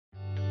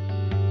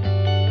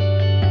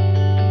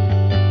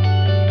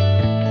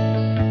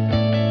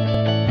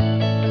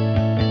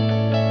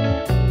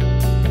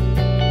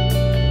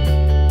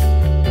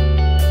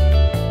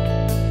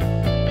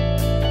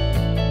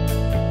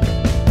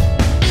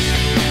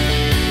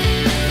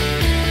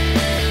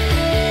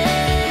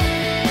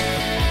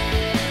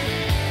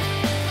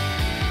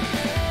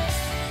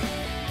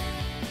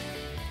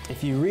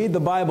read the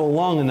Bible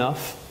long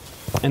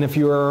enough, and if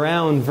you are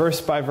around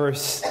verse by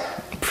verse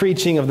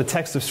preaching of the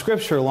text of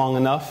Scripture long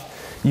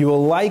enough, you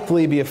will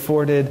likely be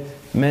afforded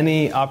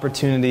many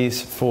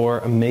opportunities for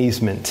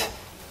amazement.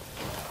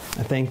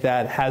 I think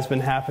that has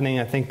been happening.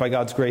 I think by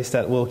God's grace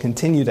that will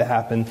continue to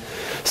happen.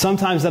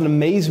 Sometimes that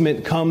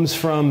amazement comes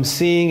from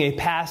seeing a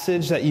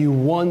passage that you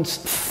once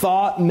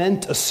thought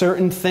meant a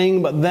certain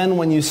thing, but then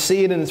when you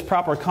see it in its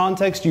proper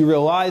context, you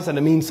realize that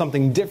it means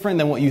something different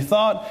than what you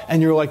thought,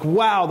 and you're like,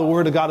 wow, the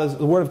Word of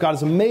God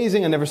is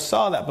amazing. I never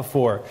saw that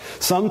before.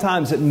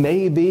 Sometimes it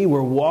may be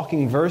we're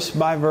walking verse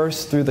by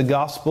verse through the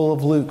Gospel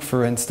of Luke,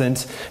 for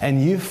instance,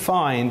 and you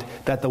find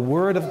that the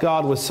Word of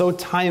God was so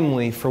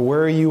timely for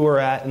where you were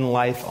at in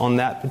life on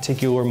that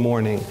particular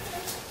morning.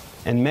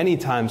 And many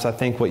times I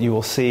think what you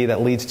will see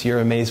that leads to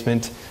your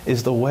amazement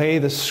is the way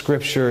the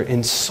Scripture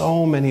in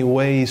so many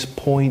ways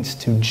points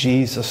to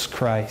Jesus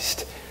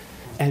Christ.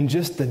 And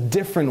just the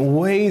different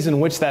ways in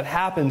which that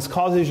happens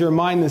causes your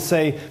mind to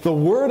say, the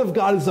Word of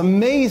God is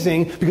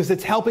amazing because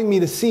it's helping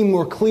me to see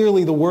more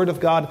clearly the Word of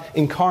God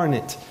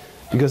incarnate,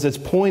 because it's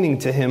pointing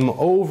to Him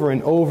over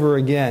and over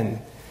again.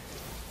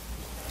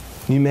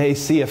 You may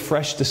see a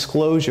fresh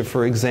disclosure,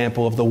 for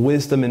example, of the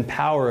wisdom and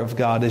power of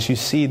God as you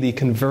see the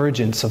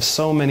convergence of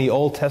so many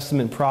Old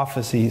Testament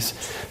prophecies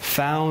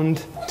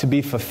found to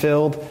be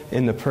fulfilled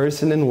in the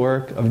person and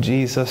work of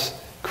Jesus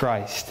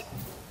Christ.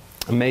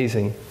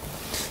 Amazing.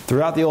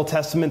 Throughout the Old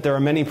Testament, there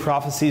are many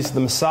prophecies of the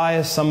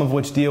Messiah, some of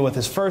which deal with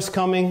His first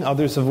coming,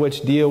 others of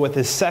which deal with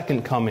His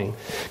second coming.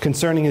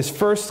 Concerning His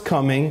first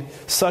coming,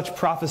 such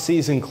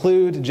prophecies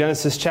include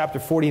Genesis chapter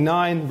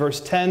 49, verse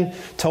 10,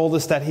 told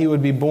us that He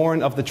would be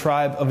born of the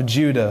tribe of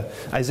Judah.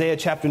 Isaiah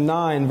chapter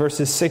 9,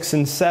 verses 6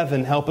 and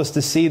 7 help us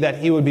to see that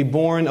He would be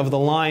born of the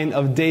line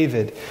of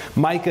David.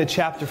 Micah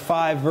chapter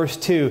 5, verse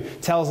 2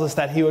 tells us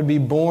that He would be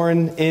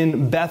born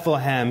in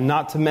Bethlehem,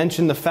 not to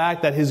mention the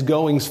fact that His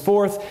goings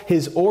forth,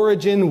 His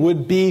origin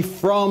would be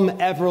from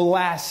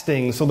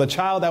everlasting. So the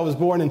child that was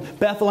born in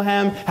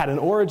Bethlehem had an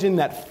origin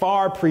that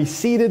far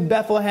preceded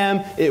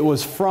Bethlehem. It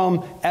was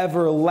from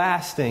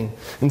everlasting.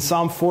 In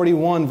Psalm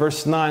 41,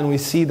 verse 9, we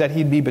see that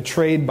He'd be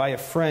betrayed by a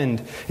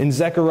friend. In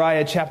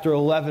Zechariah chapter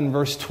 11,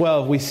 verse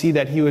 12, we see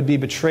that He would be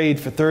betrayed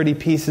for 30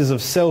 pieces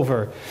of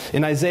silver.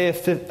 In Isaiah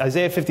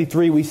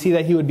 53, we see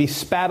that He would be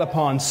spat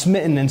upon,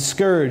 smitten, and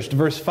scourged.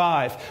 Verse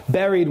 5,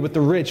 buried with the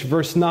rich.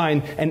 Verse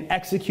 9, and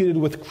executed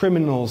with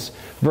criminals.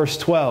 Verse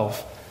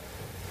 12.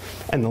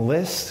 And the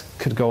list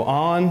could go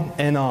on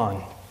and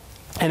on.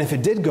 And if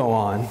it did go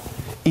on,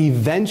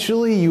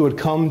 eventually you would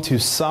come to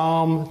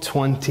Psalm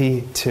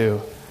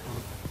 22.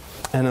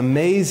 An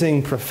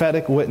amazing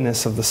prophetic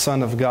witness of the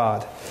Son of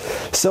God.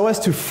 So as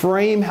to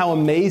frame how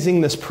amazing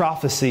this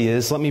prophecy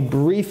is, let me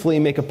briefly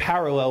make a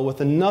parallel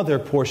with another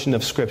portion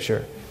of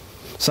Scripture.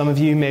 Some of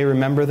you may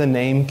remember the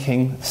name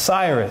King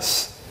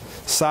Cyrus.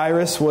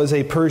 Cyrus was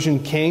a Persian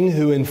king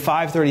who in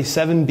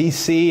 537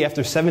 BC,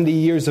 after 70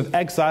 years of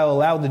exile,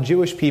 allowed the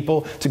Jewish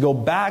people to go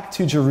back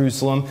to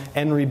Jerusalem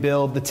and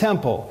rebuild the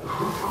temple.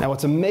 Now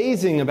what's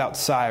amazing about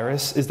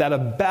Cyrus is that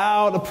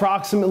about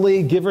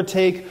approximately, give or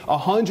take,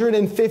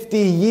 150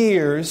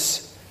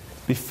 years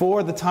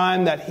before the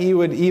time that he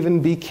would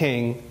even be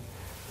king,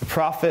 the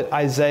prophet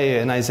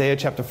Isaiah, in Isaiah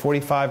chapter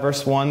 45,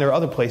 verse 1, there are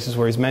other places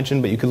where he's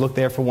mentioned, but you could look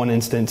there for one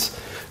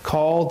instance,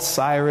 called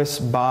Cyrus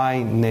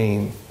by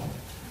name.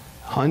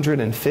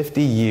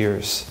 150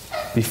 years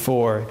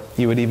before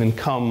he would even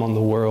come on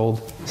the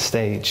world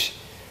stage.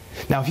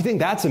 Now, if you think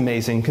that's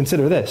amazing,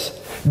 consider this.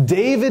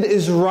 David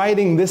is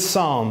writing this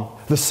psalm,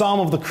 the Psalm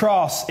of the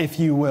Cross, if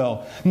you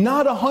will,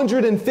 not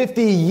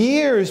 150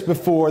 years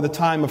before the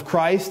time of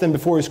Christ and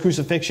before His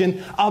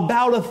crucifixion,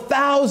 about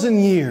 1,000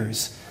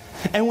 years.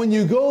 And when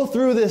you go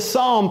through this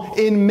psalm,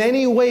 in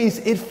many ways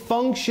it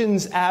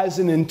functions as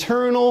an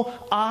internal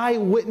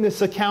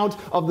eyewitness account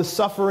of the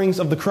sufferings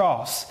of the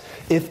cross.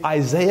 If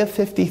Isaiah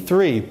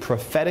 53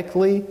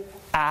 prophetically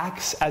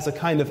acts as a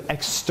kind of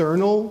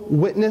external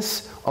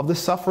witness of the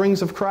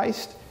sufferings of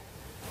Christ,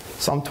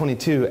 Psalm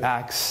 22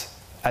 acts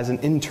as an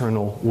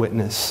internal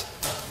witness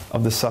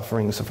of the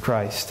sufferings of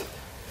Christ.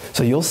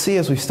 So you'll see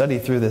as we study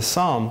through this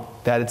psalm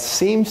that it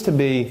seems to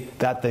be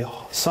that the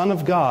Son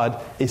of God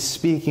is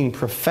speaking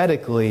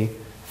prophetically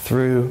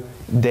through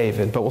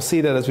David. But we'll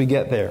see that as we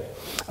get there.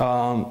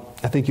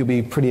 I think you'll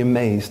be pretty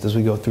amazed as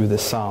we go through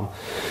this psalm.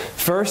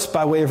 First,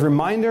 by way of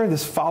reminder,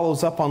 this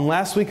follows up on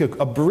last week,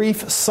 a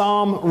brief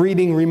psalm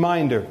reading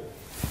reminder.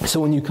 So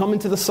when you come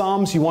into the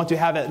Psalms, you want to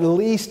have at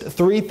least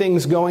 3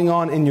 things going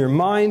on in your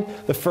mind.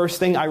 The first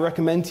thing I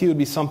recommend to you would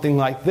be something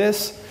like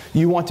this.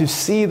 You want to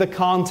see the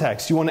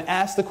context. You want to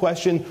ask the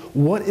question,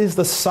 what is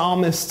the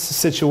psalmist's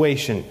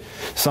situation?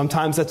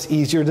 Sometimes that's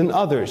easier than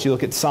others. You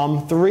look at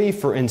Psalm 3,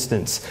 for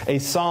instance, a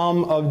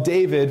psalm of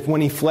David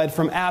when he fled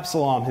from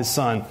Absalom, his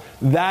son.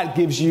 That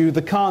gives you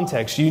the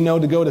context. You know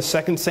to go to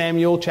 2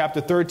 Samuel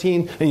chapter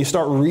 13 and you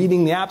start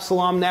reading the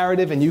Absalom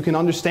narrative and you can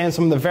understand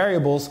some of the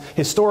variables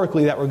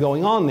historically that were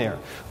going on there.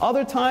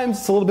 Other times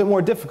it's a little bit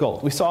more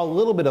difficult. We saw a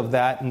little bit of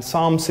that in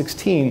Psalm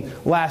 16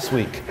 last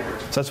week.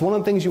 So that's one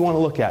of the things you want to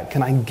look at.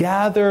 Can I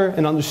gather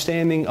an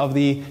understanding of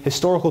the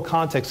historical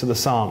context of the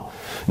psalm.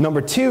 Number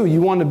two,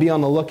 you want to be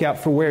on the lookout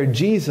for where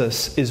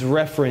Jesus is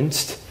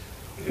referenced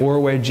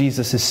or where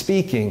Jesus is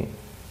speaking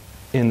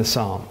in the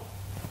psalm.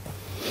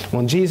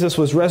 When Jesus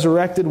was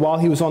resurrected while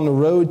he was on the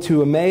road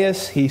to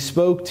Emmaus, he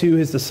spoke to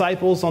his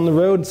disciples on the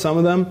road, some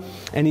of them,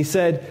 and he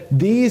said,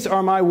 "These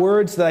are my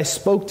words that I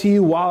spoke to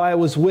you while I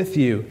was with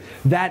you,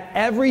 that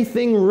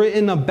everything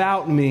written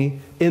about me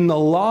in the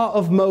law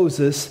of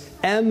Moses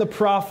and the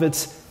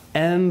prophets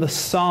and the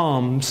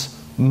Psalms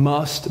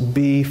must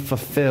be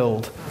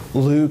fulfilled."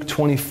 Luke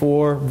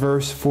 24,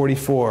 verse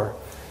 44.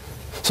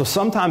 So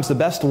sometimes the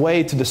best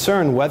way to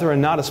discern whether or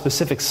not a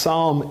specific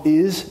psalm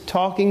is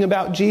talking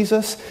about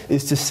Jesus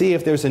is to see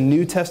if there's a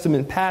New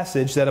Testament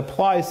passage that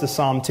applies the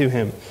psalm to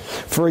him.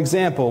 For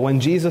example, when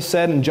Jesus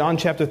said in John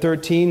chapter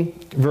 13,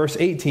 verse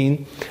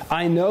 18,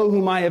 "I know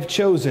whom I have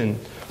chosen,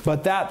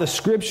 but that the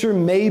scripture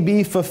may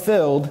be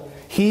fulfilled,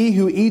 he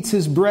who eats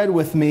his bread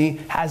with me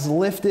has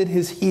lifted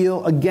his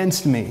heel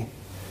against me."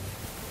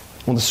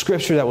 Well, the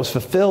scripture that was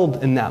fulfilled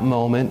in that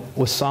moment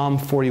was Psalm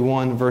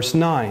 41, verse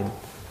 9.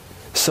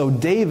 So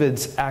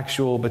David's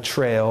actual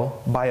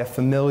betrayal by a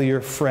familiar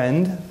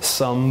friend,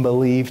 some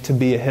believe to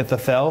be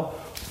Ahithophel,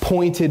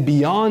 pointed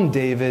beyond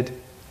David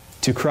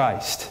to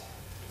Christ.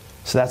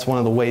 So that's one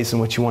of the ways in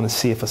which you want to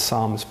see if a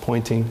psalm is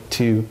pointing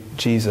to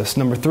Jesus.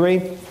 Number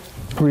three,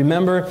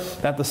 remember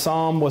that the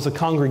psalm was a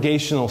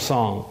congregational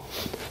song.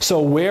 So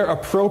where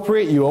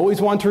appropriate, you always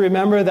want to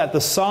remember that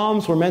the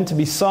psalms were meant to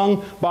be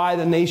sung by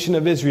the nation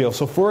of Israel.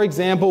 So for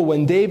example,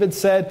 when David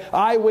said,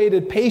 "I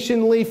waited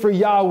patiently for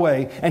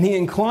Yahweh, and he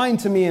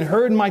inclined to me and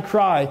heard my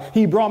cry.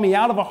 He brought me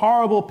out of a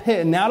horrible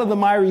pit and out of the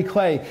miry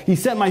clay. He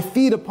set my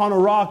feet upon a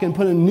rock and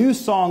put a new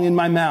song in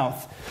my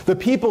mouth." The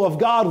people of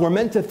God were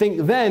meant to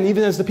think then,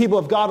 even as the people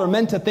of God are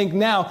meant to think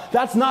now,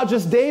 that's not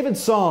just David's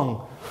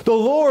song. The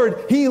Lord,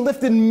 he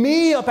lifted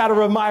me up out of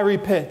a miry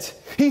pit.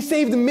 He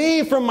saved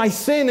me from my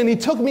sin, and he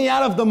took me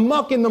out of the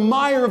muck and the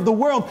mire of the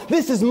world.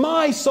 This is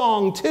my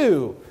song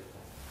too.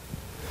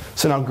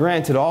 So now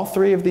granted, all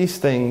three of these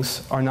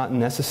things are not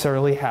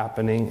necessarily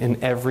happening in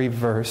every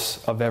verse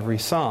of every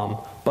psalm.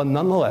 But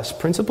nonetheless,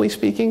 principally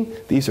speaking,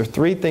 these are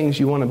three things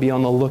you want to be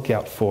on the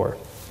lookout for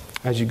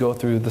as you go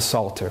through the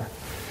Psalter.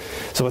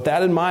 So with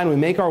that in mind, we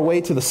make our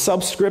way to the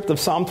subscript of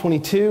Psalm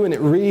 22, and it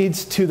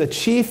reads, "To the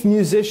chief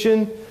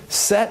musician,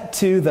 set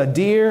to the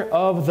deer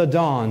of the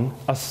dawn,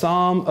 a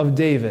psalm of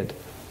David."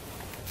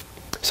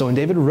 So when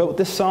David wrote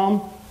this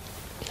psalm,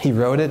 he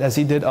wrote it as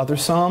he did other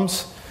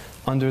psalms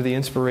under the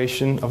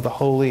inspiration of the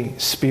Holy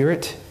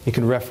Spirit. You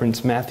can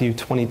reference Matthew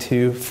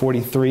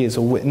 22:43 as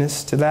a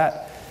witness to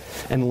that.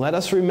 And let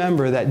us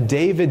remember that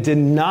David did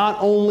not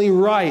only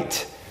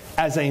write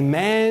as a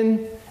man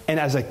and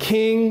as a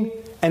king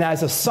and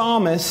as a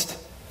psalmist,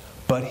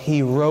 but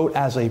he wrote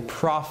as a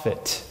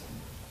prophet.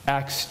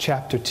 Acts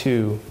chapter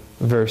 2,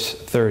 verse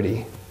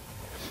 30.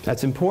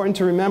 That's important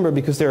to remember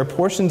because there are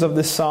portions of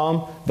this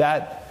psalm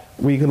that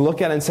we can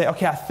look at and say,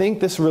 okay, I think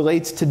this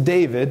relates to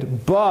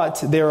David,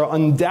 but there are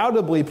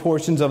undoubtedly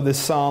portions of this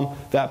psalm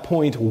that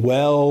point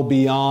well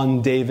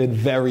beyond David,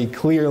 very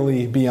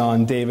clearly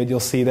beyond David. You'll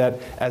see that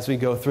as we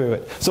go through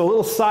it. So a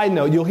little side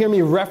note, you'll hear me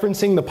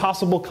referencing the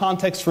possible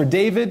context for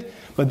David,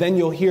 but then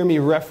you'll hear me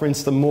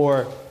reference the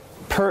more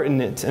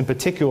pertinent and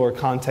particular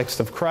context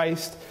of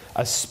Christ,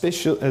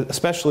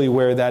 especially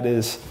where that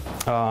is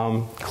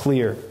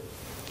clear.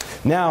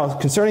 Now,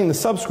 concerning the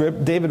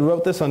subscript, David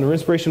wrote this under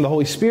inspiration of the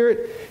Holy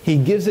Spirit. He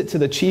gives it to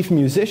the chief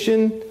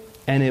musician,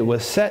 and it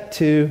was set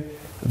to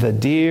the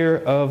deer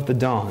of the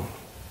dawn.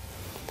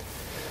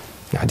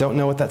 Now, I don't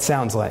know what that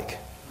sounds like.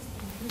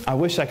 I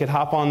wish I could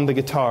hop on the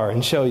guitar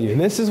and show you.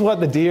 And this is what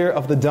the deer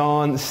of the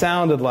dawn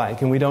sounded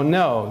like, and we don't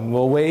know.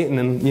 We'll wait, and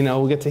then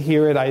we'll get to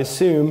hear it, I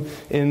assume,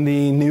 in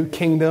the new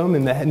kingdom,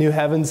 in the new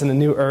heavens and the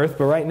new earth.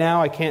 But right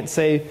now, I can't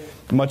say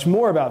much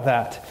more about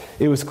that.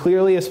 It was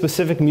clearly a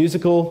specific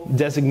musical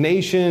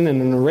designation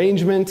and an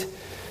arrangement,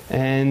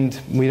 and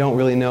we don't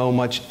really know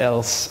much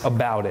else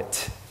about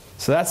it.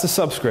 So that's the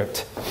subscript,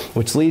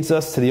 which leads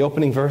us to the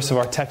opening verse of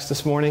our text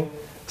this morning,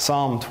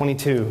 Psalm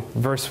 22,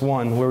 verse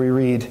 1, where we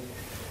read,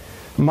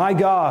 my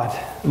God,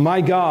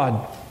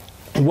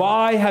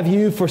 why have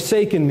you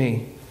forsaken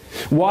me?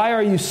 Why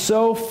are you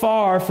so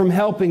far from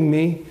helping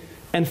me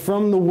and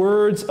from the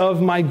words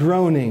of my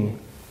groaning?"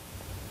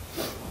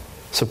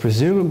 So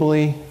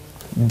presumably,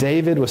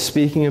 David was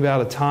speaking about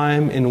a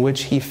time in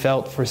which he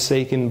felt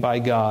forsaken by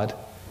God.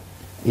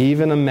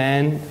 Even a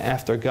man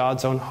after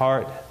God's own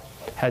heart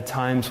had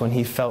times when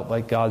he felt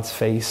like God's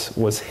face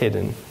was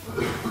hidden.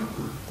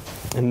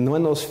 And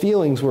when those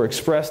feelings were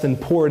expressed and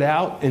poured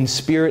out in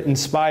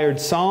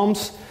Spirit-inspired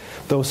psalms,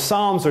 those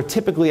psalms are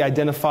typically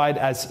identified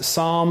as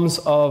psalms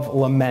of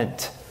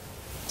lament.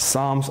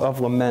 Psalms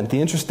of lament. The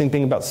interesting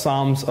thing about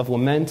psalms of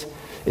lament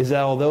is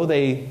that although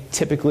they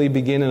typically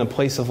begin in a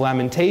place of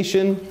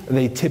lamentation,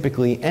 they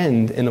typically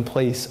end in a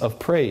place of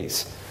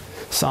praise.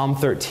 Psalm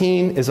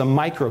 13 is a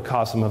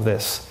microcosm of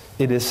this.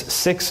 It is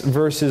 6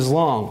 verses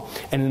long.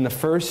 And in the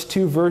first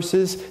 2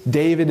 verses,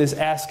 David is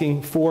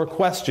asking 4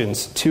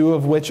 questions, 2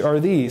 of which are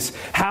these.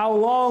 How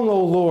long,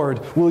 O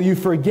Lord, will you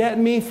forget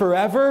me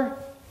forever?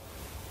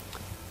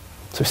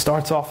 So it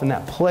starts off in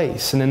that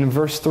place. And then in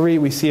verse 3,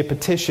 we see a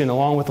petition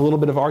along with a little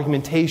bit of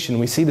argumentation.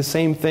 We see the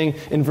same thing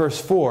in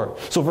verse 4.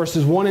 So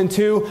verses 1 and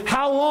 2,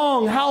 how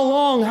long,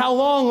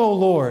 O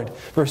Lord?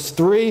 Verse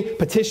 3,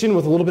 petition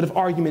with a little bit of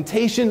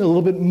argumentation, a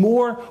little bit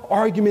more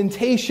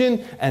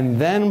argumentation.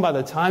 And then by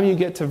the time you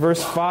get to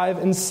verse 5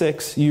 and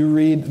 6, you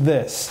read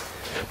this.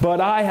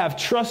 But I have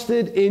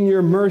trusted in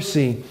your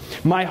mercy.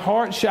 My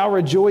heart shall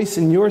rejoice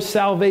in your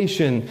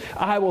salvation.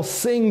 I will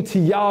sing to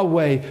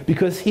Yahweh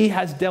because he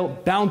has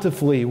dealt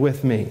bountifully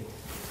with me.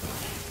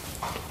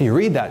 You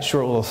read that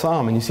short little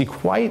psalm and you see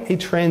quite a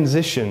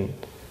transition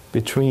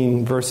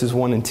between verses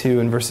 1 and 2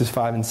 and verses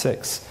 5 and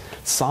 6.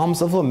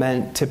 Psalms of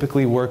lament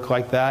typically work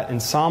like that.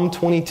 And Psalm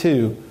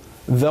 22,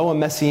 though a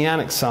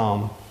messianic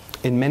psalm,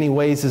 in many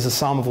ways is a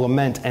psalm of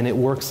lament, and it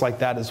works like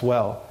that as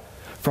well.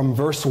 From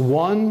verse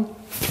 1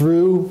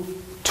 through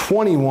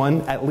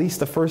 21, at least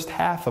the first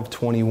half of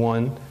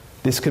 21,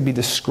 this could be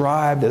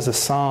described as a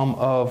psalm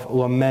of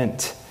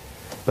lament.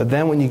 But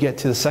then when you get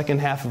to the second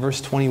half of verse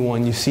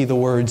 21, you see the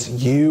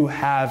words, you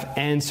have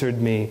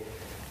answered me,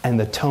 and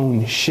the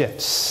tone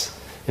shifts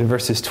in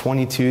verses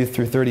 22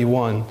 through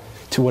 31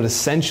 to what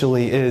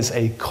essentially is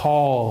a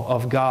call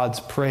of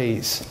God's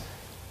praise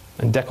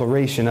and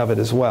declaration of it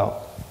as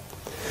well.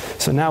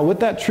 So now with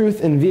that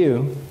truth in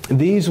view,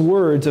 these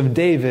words of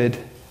David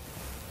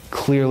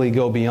clearly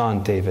go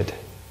beyond David,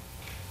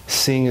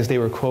 seeing as they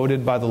were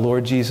quoted by the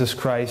Lord Jesus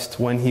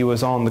Christ when he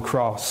was on the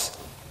cross.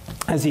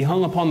 As he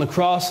hung upon the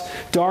cross,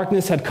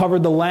 darkness had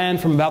covered the land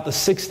from about the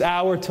 6th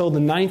hour till the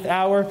 9th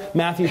hour,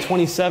 Matthew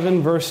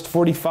 27, verse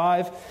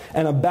 45.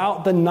 And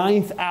about the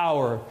 9th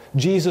hour,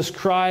 Jesus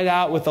cried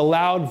out with a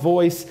loud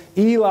voice,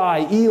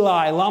 Eli,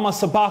 Eli, lama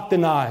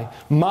sabachthani,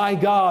 my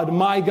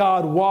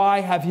God, why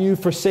have you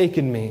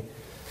forsaken me?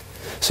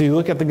 So you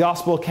look at the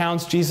gospel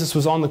accounts, Jesus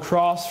was on the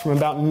cross from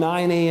about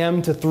 9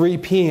 a.m. to 3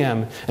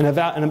 p.m. And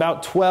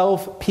about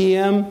 12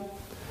 p.m.,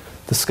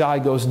 the sky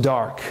goes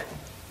dark.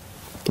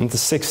 And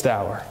it's the 6th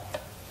hour.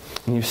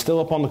 And you're still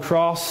up on the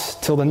cross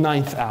till the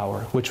 9th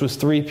hour, which was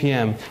 3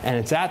 p.m. And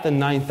it's at the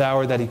 9th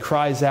hour that he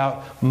cries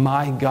out,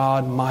 my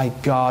God,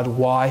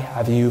 why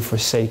have you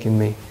forsaken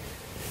me?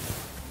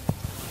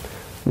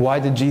 Why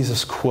did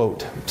Jesus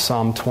quote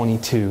Psalm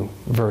 22,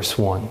 verse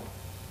 1?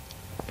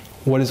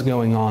 What is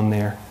going on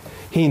there?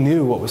 He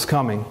knew what was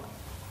coming.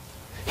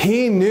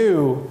 He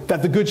knew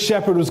that the Good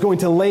Shepherd was going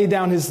to lay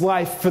down his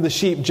life for the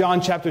sheep,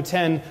 John chapter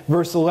 10,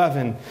 verse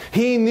 11.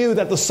 He knew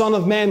that the Son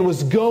of Man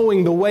was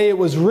going the way it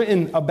was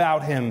written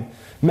about him,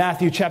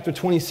 Matthew chapter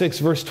 26,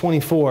 verse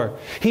 24.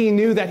 He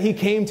knew that he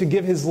came to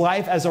give his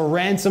life as a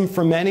ransom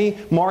for many,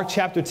 Mark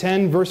chapter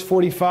 10, verse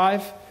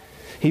 45.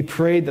 He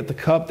prayed that the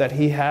cup that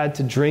he had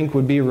to drink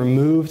would be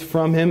removed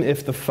from him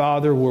if the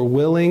Father were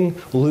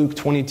willing, Luke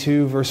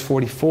 22, verse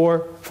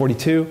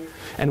 42.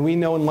 And we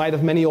know in light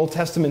of many Old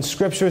Testament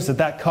scriptures that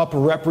that cup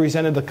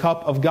represented the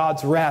cup of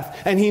God's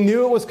wrath. And he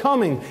knew it was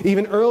coming.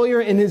 Even earlier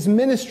in his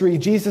ministry,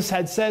 Jesus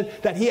had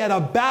said that he had a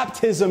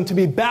baptism to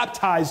be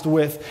baptized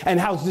with, and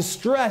how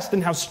distressed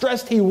and how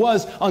stressed he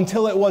was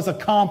until it was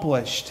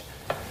accomplished.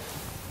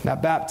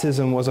 That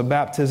baptism was a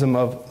baptism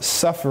of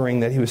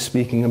suffering that he was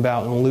speaking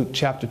about in Luke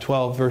chapter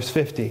 12, verse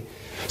 50.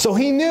 So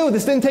he knew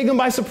this didn't take him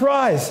by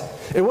surprise.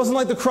 It wasn't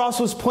like the cross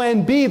was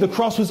plan B. The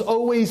cross was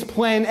always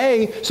plan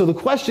A. So the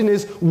question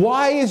is,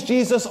 why is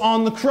Jesus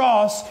on the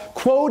cross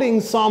quoting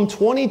Psalm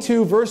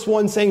 22, verse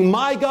 1, saying,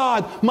 my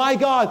God,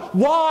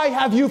 why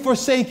have you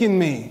forsaken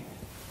me?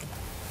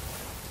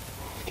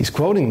 He's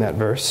quoting that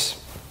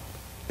verse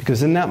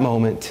because in that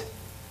moment,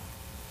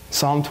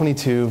 Psalm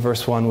 22,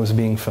 verse 1 was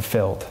being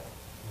fulfilled.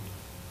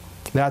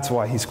 That's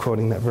why he's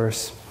quoting that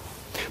verse.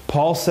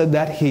 Paul said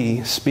that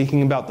he,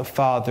 speaking about the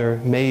Father,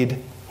 made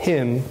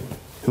him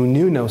who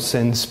knew no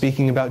sin,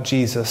 speaking about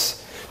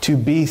Jesus, to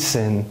be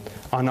sin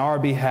on our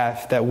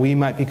behalf, that we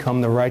might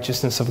become the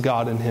righteousness of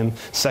God in him.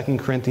 2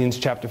 Corinthians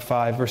chapter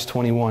 5, verse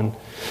 21.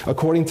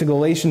 According to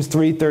Galatians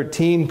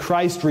 3:13,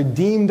 Christ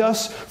redeemed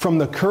us from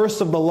the curse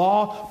of the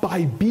law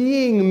by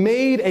being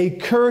made a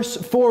curse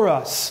for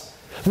us.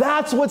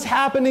 That's what's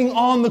happening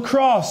on the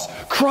cross.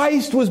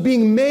 Christ was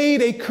being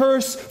made a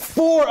curse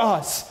for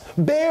us,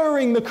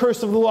 bearing the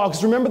curse of the law.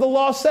 Because remember, the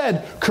law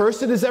said,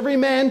 cursed is every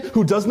man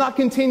who does not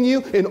continue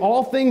in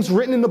all things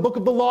written in the book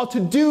of the law to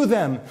do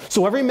them.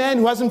 So every man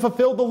who hasn't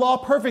fulfilled the law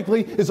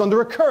perfectly is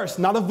under a curse.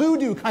 Not a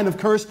voodoo kind of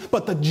curse,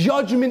 but the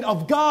judgment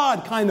of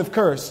God kind of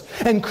curse.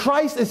 And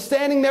Christ is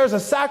standing there as a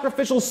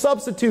sacrificial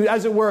substitute,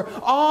 as it were,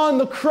 on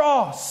the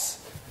cross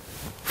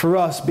for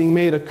us, being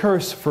made a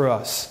curse for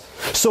us.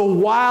 So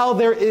while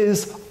there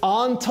is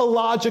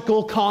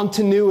ontological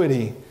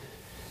continuity,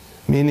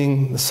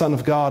 meaning the Son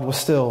of God was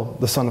still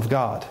the Son of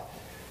God,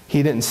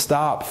 He didn't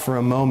stop for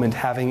a moment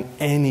having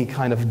any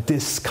kind of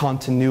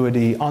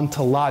discontinuity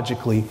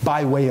ontologically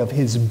by way of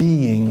his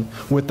being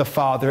with the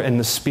Father and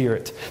the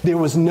Spirit. There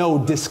was no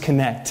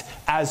disconnect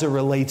as it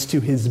relates to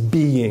his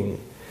being.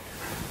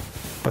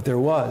 But there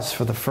was,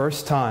 for the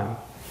first time,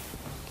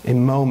 a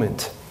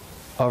moment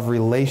of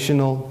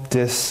relational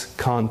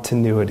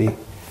discontinuity,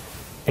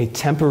 a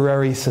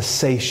temporary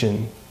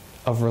cessation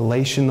of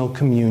relational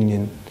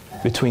communion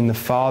between the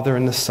Father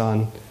and the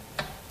Son,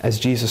 as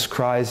Jesus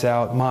cries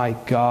out, my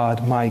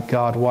God,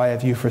 why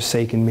have you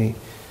forsaken me?"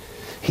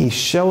 He's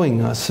showing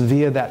us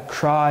via that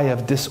cry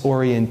of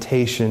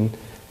disorientation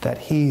that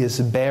he is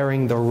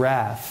bearing the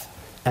wrath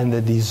and the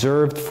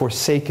deserved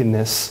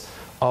forsakenness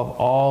of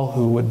all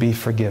who would be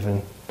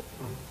forgiven.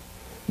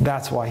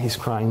 That's why he's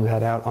crying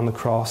that out on the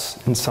cross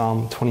in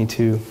Psalm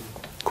 22,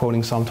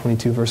 quoting Psalm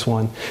 22, verse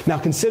 1. Now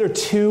consider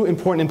two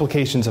important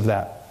implications of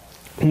that.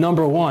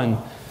 Number one,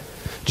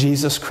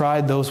 Jesus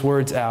cried those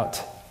words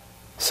out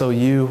so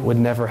you would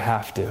never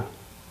have to.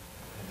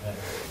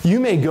 You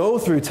may go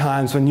through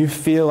times when you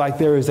feel like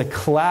there is a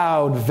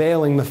cloud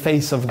veiling the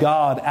face of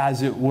God,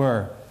 as it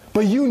were.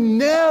 But you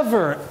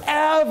never,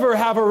 ever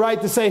have a right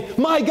to say,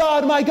 my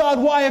God,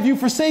 why have you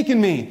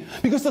forsaken me?"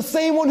 Because the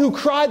same one who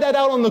cried that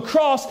out on the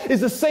cross is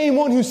the same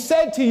one who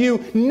said to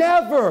you,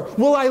 "Never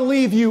will I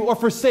leave you or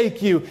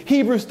forsake you."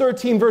 Hebrews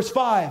 13, verse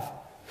 5.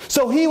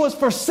 So he was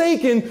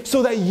forsaken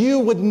so that you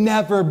would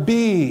never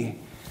be.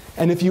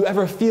 And if you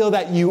ever feel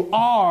that you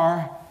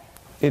are,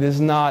 it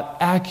is not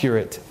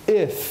accurate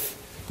if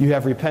you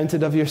have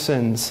repented of your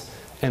sins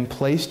and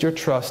placed your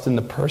trust in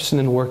the person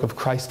and work of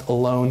Christ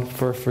alone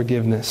for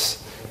forgiveness.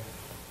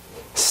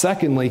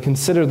 Secondly,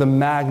 consider the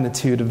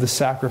magnitude of the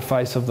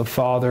sacrifice of the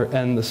Father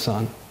and the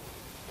Son.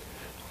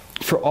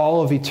 For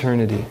all of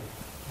eternity,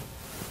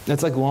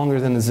 that's like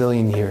longer than a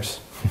zillion years.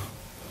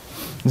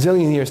 A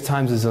zillion years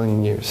times a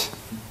zillion years.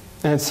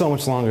 And it's so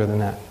much longer than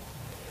that.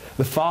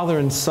 The Father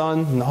and Son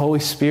and the Holy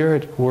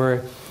Spirit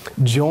were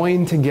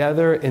joined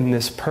together in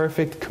this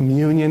perfect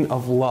communion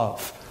of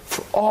love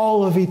for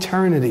all of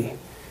eternity.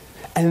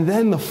 And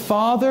then the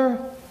Father,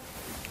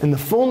 in the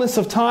fullness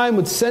of time,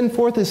 would send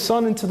forth His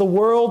Son into the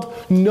world,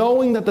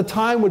 knowing that the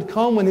time would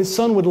come when His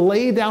Son would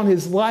lay down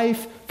His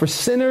life for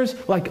sinners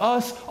like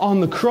us on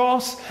the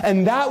cross.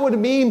 And that would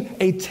mean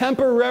a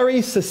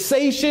temporary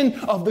cessation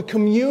of the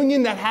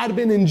communion that had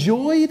been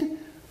enjoyed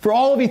for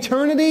all of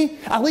eternity,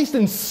 at least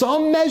in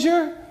some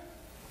measure.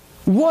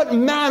 What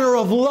manner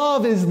of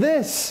love is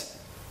this?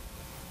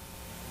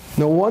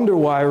 No wonder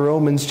why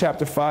Romans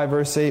chapter 5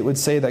 verse 8 would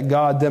say that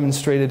God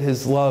demonstrated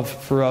His love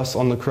for us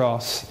on the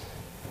cross.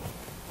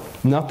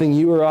 Nothing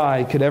you or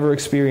I could ever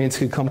experience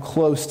could come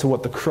close to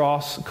what the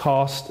cross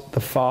cost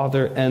the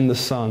Father and the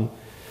Son.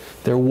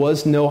 There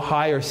was no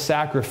higher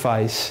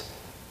sacrifice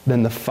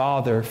than the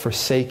Father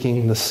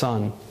forsaking the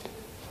Son.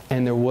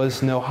 And there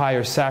was no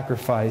higher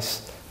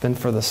sacrifice than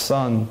for the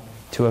Son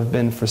to have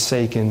been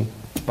forsaken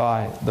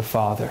by the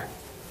Father.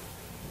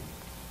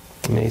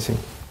 Amazing.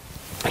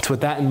 It's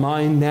with that in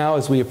mind now,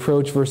 as we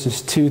approach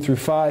verses 2 through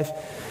 5,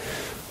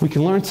 we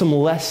can learn some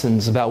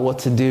lessons about what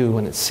to do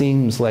when it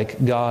seems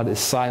like God is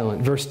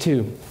silent. Verse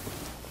 2,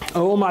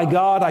 "Oh my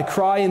God, I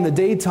cry in the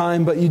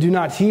daytime, but you do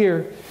not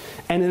hear,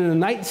 and in the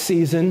night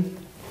season,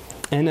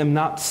 and am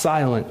not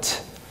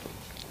silent."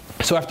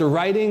 So after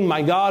writing,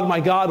 my God,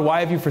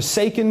 why have you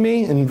forsaken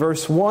me?" in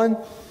verse 1,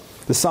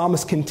 the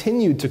psalmist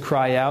continued to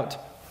cry out,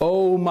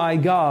 "Oh my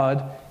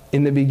God,"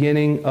 in the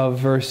beginning of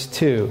verse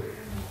 2.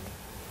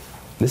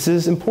 This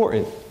is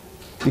important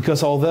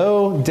because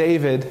although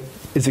David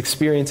is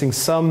experiencing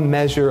some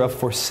measure of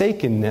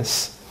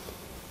forsakenness,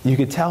 you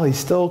could tell he's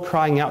still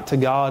crying out to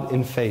God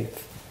in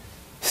faith.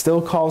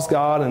 Still calls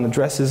God and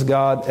addresses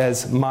God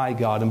as my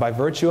God. And by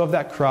virtue of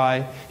that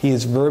cry, he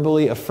is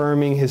verbally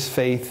affirming his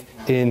faith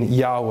in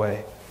Yahweh.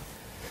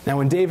 Now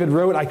when David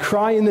wrote, "I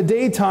cry in the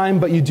daytime,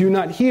 but you do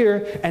not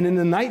hear, and in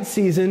the night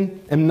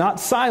season am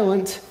not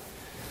silent,"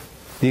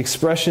 the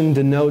expression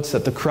denotes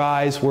that the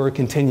cries were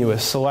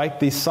continuous. So like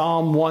the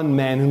Psalm 1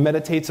 man who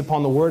meditates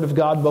upon the Word of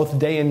God both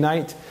day and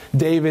night,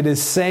 David is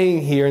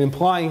saying here and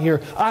implying here,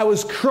 I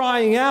was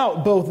crying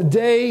out both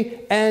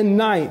day and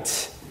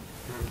night.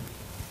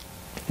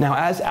 Now,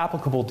 as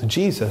applicable to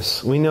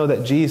Jesus, we know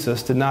that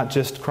Jesus did not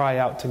just cry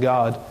out to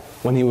God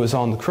when he was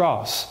on the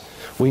cross.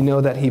 We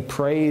know that he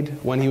prayed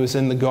when he was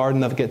in the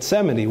Garden of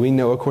Gethsemane. We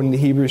know, according to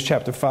Hebrews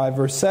chapter 5,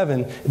 verse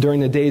 7, during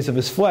the days of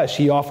his flesh,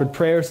 he offered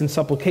prayers and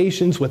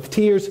supplications with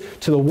tears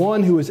to the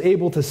one who was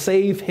able to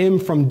save him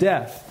from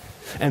death.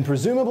 And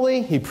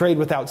presumably, he prayed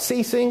without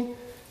ceasing,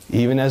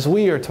 even as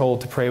we are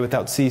told to pray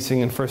without ceasing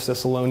in 1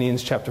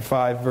 Thessalonians chapter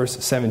 5, verse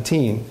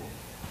 17.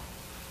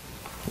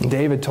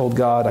 David told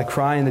God, "I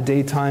cry in the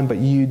daytime, but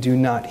you do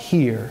not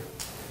hear."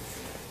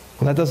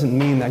 Well, that doesn't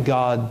mean that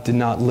God did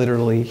not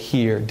literally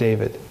hear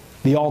David.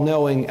 The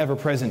all-knowing,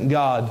 ever-present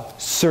God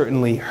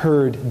certainly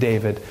heard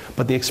David.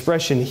 But the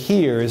expression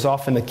 "hear" is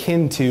often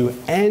akin to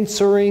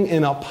answering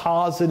in a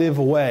positive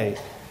way.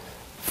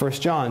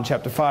 1 John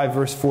chapter 5,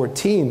 verse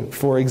 14,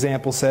 for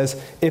example, says,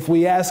 "If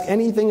we ask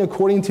anything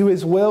according to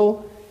his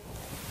will,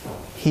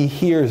 He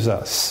hears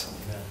us.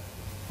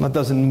 That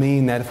doesn't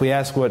mean that if we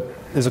ask what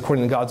is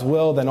according to God's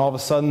will, then all of a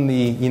sudden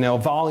the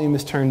volume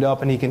is turned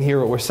up and He can hear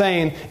what we're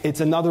saying.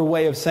 It's another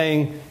way of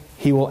saying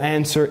He will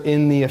answer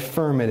in the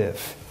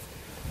affirmative.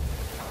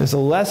 There's a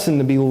lesson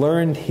to be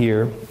learned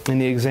here in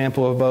the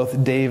example of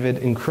both David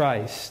and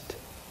Christ.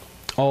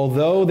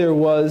 Although there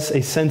was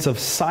a sense of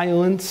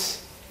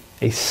silence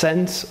in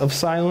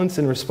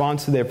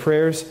response to their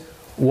prayers,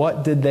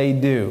 what did they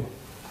do?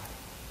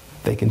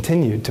 They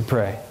continued to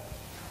pray.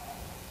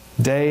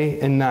 Day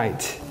and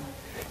night.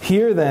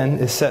 Here then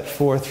is set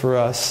forth for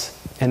us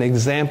an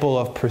example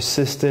of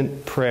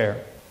persistent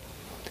prayer.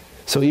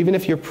 So even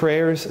if your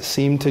prayers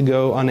seem to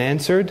go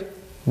unanswered,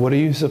 what are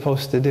you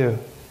supposed to do?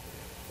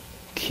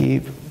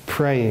 Keep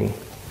praying.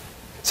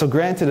 So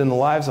granted, in the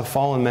lives of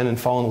fallen men and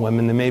fallen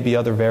women, there may be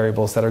other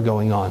variables that are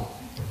going on.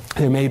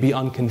 There may be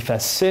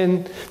unconfessed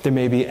sin. There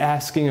may be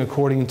asking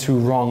according to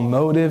wrong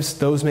motives.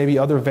 Those may be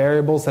other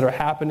variables that are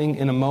happening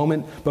in a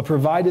moment. But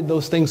provided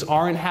those things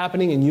aren't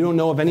happening and you don't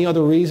know of any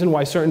other reason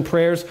why certain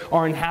prayers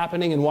aren't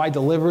happening and why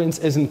deliverance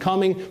isn't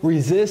coming,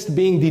 resist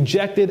being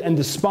dejected and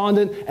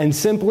despondent and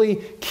simply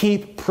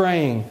keep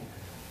praying.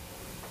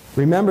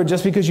 Remember,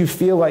 just because you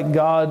feel like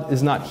God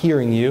is not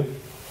hearing you,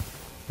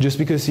 just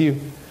because you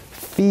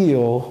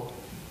feel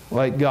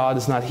like God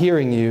is not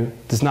hearing you,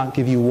 does not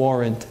give you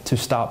warrant to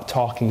stop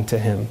talking to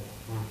Him.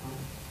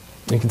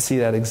 You can see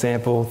that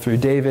example through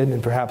David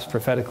and perhaps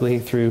prophetically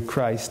through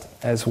Christ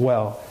as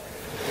well.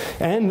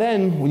 And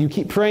then when you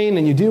keep praying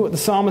and you do what the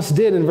psalmist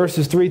did in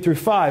verses 3 through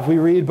 5, we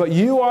read, "But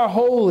you are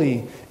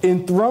holy,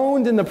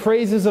 enthroned in the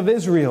praises of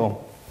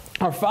Israel.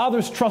 Our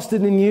fathers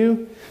trusted in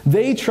you.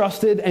 They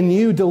trusted and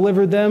you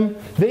delivered them.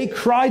 They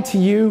cried to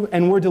you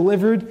and were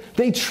delivered.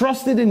 They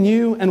trusted in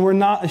you and were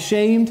not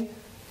ashamed."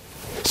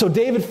 So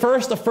David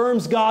first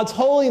affirms God's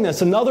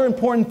holiness, another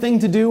important thing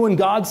to do when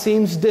God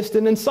seems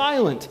distant and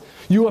silent.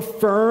 You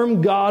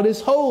affirm God is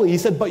holy. He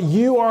said, "But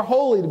you are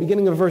holy," at the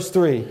beginning of verse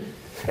 3.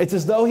 It's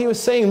as though he was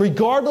saying,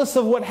 regardless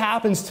of what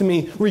happens to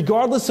me,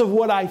 regardless of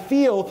what I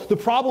feel, the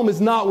problem is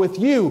not with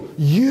you.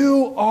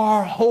 You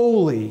are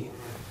holy.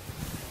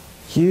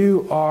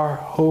 You are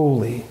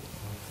holy.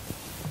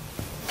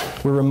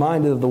 We're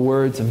reminded of the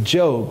words of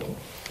Job.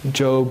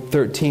 Job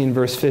 13,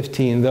 verse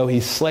 15, "Though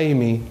He slay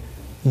me,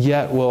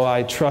 yet will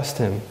I trust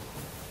Him."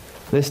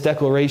 This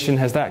declaration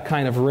has that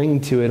kind of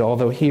ring to it,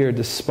 although here,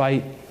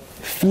 despite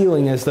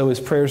feeling as though his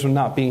prayers were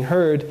not being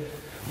heard,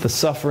 the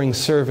suffering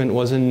servant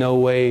was in no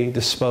way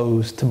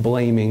disposed to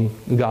blaming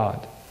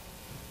God.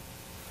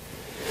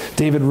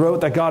 David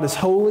wrote that God is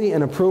holy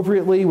and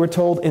appropriately, we're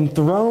told,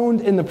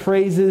 enthroned in the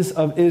praises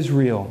of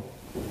Israel.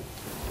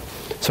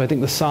 So I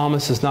think the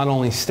psalmist is not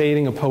only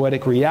stating a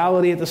poetic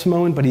reality at this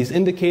moment, but he's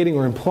indicating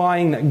or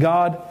implying that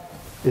God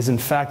is in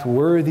fact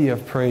worthy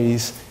of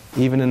praise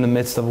even in the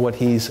midst of what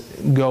he's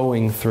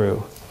going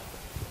through.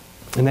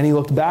 And then he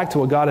looked back to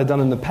what God had done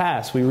in the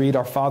past. We read,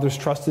 "Our fathers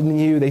trusted in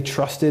you. They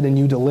trusted and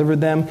you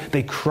delivered them.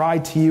 They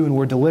cried to you and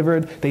were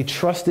delivered. They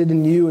trusted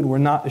in you and were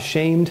not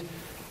ashamed."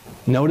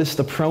 Notice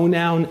the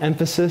pronoun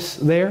emphasis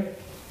there.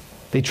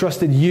 They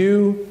trusted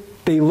you.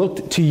 They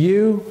looked to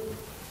you.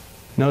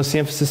 Notice the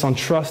emphasis on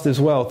trust as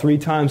well. 3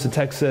 times the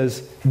text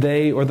says,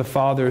 they or the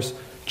fathers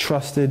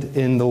trusted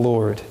in the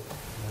Lord.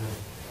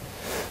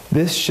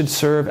 This should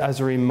serve as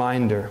a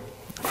reminder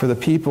for the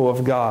people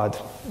of God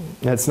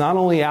that it's not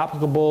only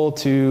applicable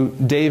to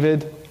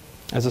David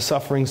as a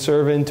suffering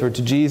servant or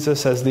to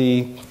Jesus as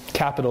the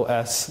capital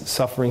S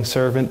suffering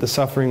servant, the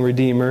suffering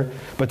Redeemer,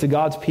 but to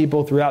God's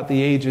people throughout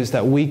the ages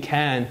that we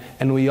can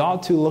and we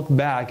ought to look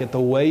back at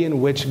the way in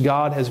which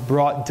God has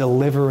brought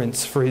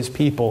deliverance for His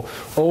people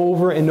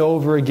over and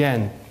over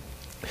again.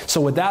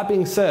 So with that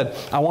being said,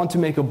 I want to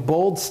make a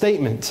bold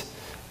statement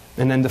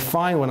and then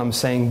define what I'm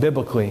saying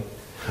biblically.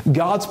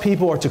 God's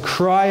people are to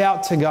cry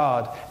out to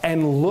God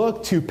and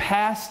look to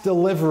past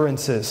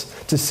deliverances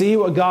to see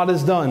what God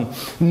has done.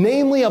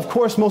 Namely, of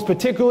course, most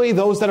particularly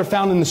those that are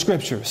found in the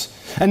Scriptures.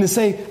 And to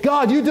say,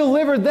 God, you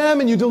delivered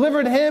them and you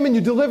delivered him and you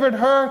delivered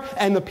her.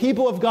 And the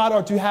people of God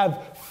are to have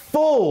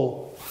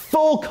full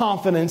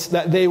confidence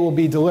that they will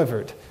be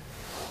delivered.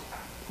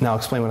 Now I'll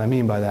explain what I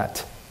mean by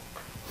that.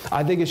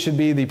 I think it should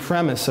be the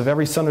premise of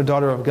every son or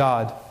daughter of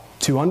God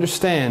to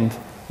understand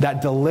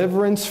that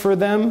deliverance for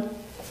them,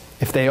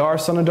 if they are a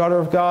son or daughter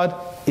of God,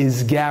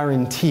 is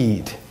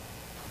guaranteed.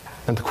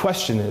 And the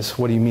question is,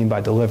 what do you mean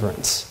by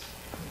deliverance?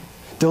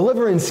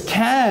 Deliverance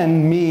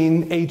can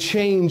mean a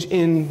change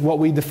in what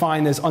we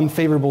define as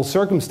unfavorable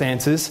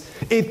circumstances.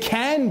 It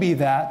can be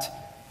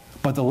that,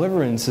 but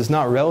deliverance is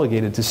not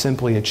relegated to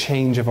simply a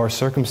change of our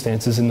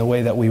circumstances in the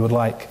way that we would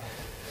like.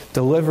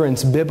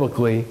 Deliverance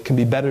biblically can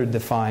be better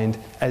defined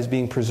as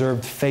being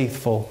preserved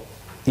faithful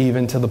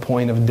even to the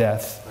point of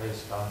death.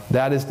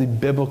 That is the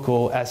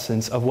biblical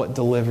essence of what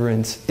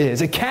deliverance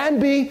is. It can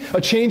be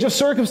a change of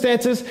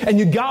circumstances, and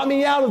you got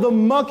me out of the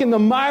muck and the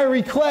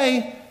miry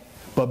clay.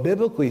 But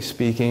biblically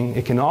speaking,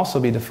 it can also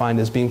be defined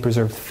as being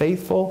preserved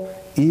faithful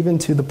even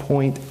to the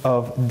point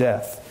of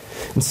death.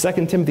 In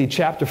 2 Timothy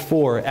chapter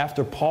 4,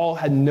 after Paul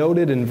had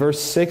noted in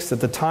verse 6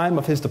 that the time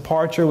of his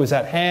departure was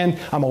at hand,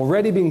 I'm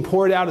already being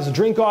poured out as a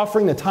drink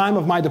offering, the time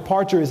of my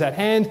departure is at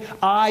hand,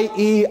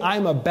 i.e.,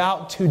 I'm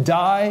about to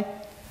die.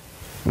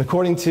 And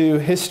according to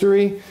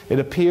history, it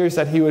appears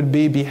that he would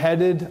be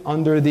beheaded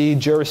under the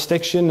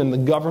jurisdiction and the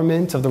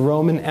government of the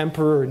Roman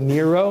Emperor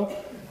Nero.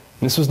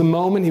 And this was the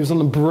moment, he was on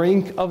the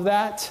brink of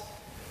that.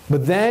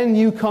 But then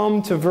you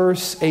come to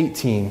verse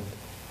 18,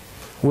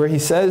 where he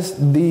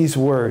says these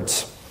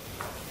words,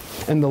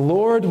 "And the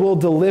Lord will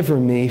deliver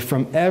me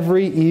from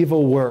every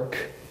evil work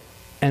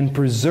and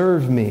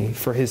preserve me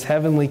for his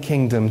heavenly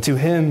kingdom. To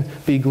him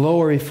be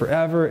glory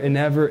forever and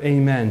ever.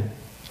 Amen."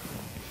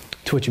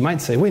 To which you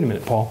might say, wait a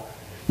minute, Paul.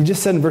 You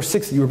just said in verse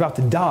 6 that you were about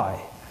to die.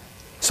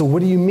 So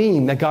what do you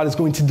mean that God is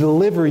going to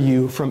deliver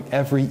you from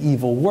every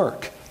evil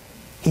work?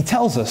 He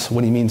tells us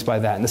what he means by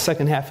that in the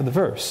second half of the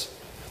verse.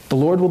 "The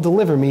Lord will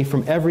deliver me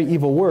from every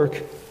evil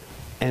work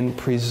and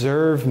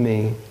preserve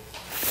me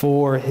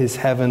for his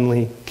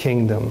heavenly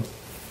kingdom."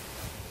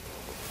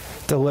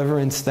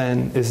 Deliverance,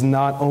 then, is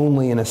not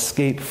only an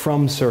escape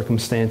from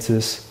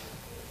circumstances,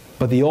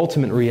 but the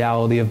ultimate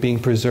reality of being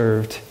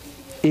preserved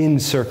in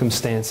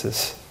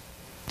circumstances,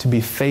 to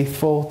be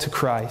faithful to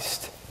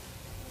Christ,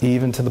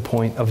 even to the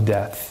point of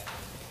death.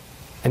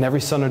 And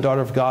every son or daughter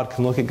of God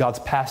can look at God's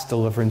past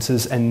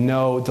deliverances and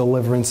know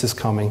deliverance is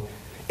coming.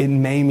 It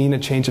may mean a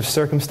change of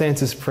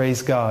circumstances,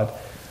 praise God,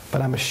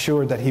 but I'm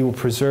assured that he will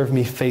preserve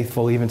me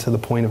faithful even to the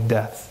point of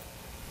death.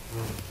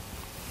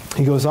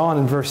 He goes on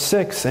in verse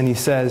 6 and he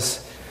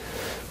says,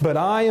 "But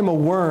I am a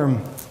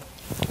worm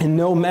and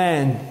no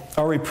man,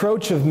 a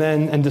reproach of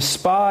men and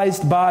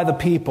despised by the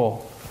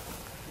people."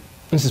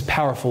 This is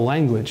powerful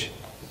language.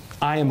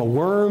 I am a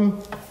worm,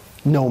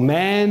 no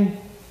man,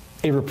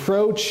 a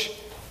reproach,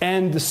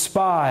 and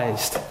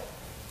despised.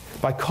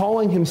 By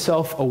calling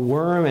himself a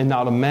worm and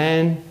not a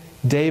man,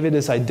 David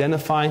is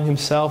identifying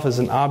himself as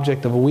an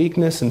object of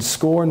weakness and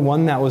scorn,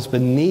 one that was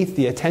beneath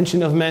the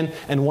attention of men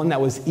and one that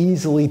was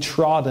easily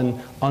trodden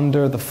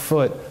under the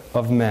foot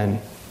of men.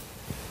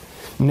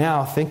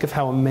 Now, think of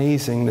how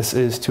amazing this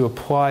is to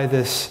apply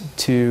this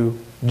to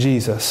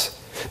Jesus.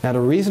 Now, the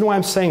reason why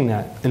I'm saying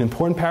that, an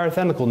important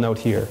parenthetical note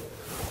here,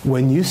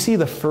 when you see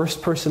the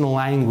first person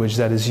language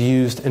that is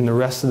used in the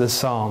rest of the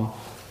psalm,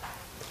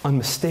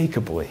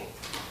 unmistakably,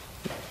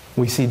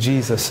 we see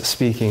Jesus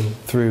speaking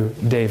through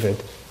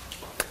David.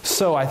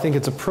 So I think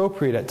it's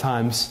appropriate at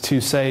times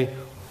to say,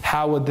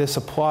 how would this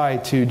apply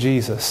to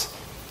Jesus?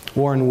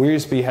 Warren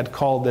Wiersbe had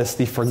called this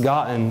the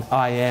forgotten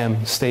I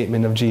am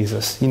statement of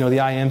Jesus. You know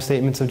the I am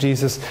statements of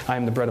Jesus? I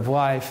am the bread of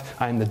life.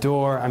 I am the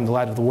door. I am the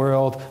light of the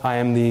world. I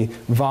am the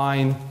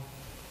vine.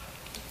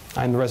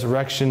 I am the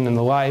resurrection and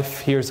the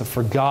life. Here's a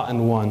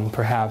forgotten one,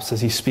 perhaps,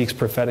 as he speaks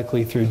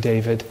prophetically through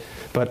David.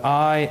 But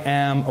I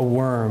am a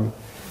worm.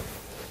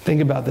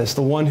 Think about this.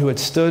 The one who had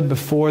stood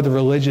before the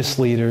religious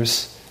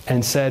leaders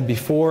and said,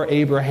 before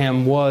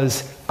Abraham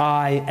was,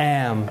 I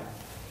am.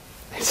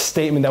 A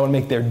statement that would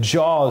make their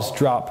jaws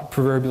drop,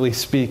 proverbially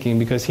speaking,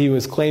 because he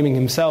was claiming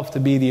himself to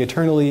be the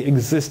eternally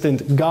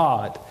existent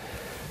God.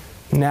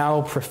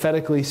 Now,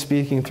 prophetically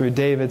speaking through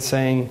David,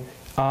 saying,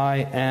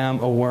 I am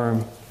a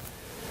worm.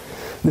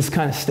 This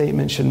kind of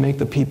statement should make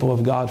the people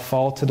of God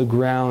fall to the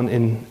ground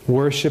in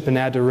worship and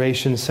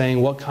adoration,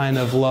 saying, what kind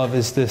of love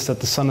is this that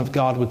the Son of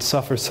God would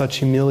suffer such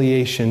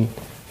humiliation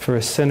for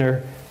a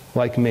sinner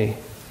like me?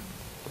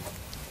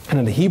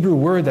 And the Hebrew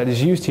word that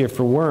is used here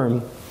for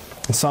worm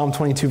in Psalm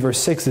 22 verse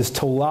 6 is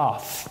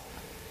tolath.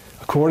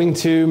 According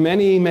to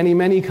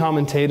many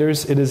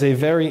commentators, it is a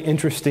very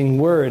interesting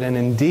word, and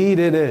indeed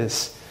it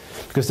is.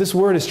 Because this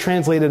word is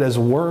translated as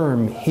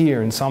worm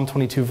here in Psalm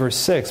 22 verse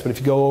 6. But if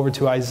you go over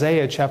to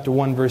Isaiah chapter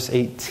 1 verse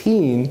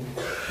 18,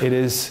 it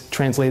is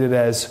translated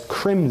as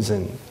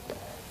crimson.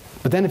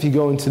 But then if you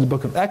go into the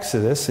book of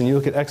Exodus, and you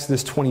look at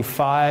Exodus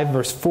 25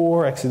 verse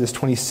 4, Exodus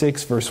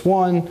 26 verse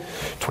 1,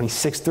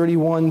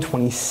 26:31,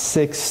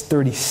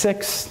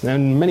 26:36,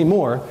 and many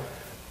more,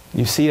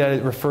 you see that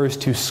it refers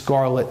to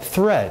scarlet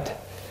thread.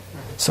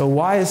 So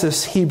why is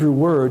this Hebrew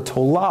word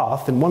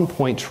tolath at one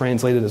point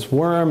translated as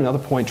worm, another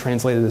point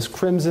translated as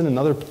crimson,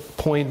 another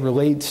point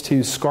relates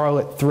to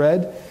scarlet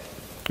thread?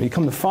 What you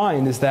come to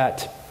find is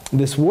that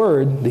this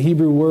word, the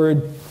Hebrew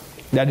word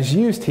that is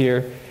used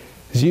here,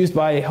 is used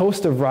by a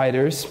host of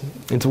writers.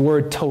 It's a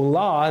word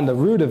tolah, and the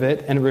root of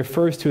it, and it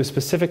refers to a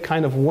specific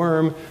kind of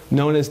worm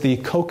known as the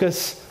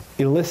Coccus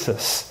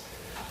illysus.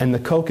 And the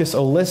Coccus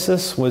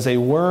illysus was a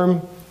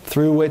worm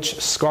through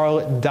which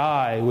scarlet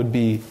dye would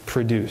be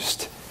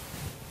produced.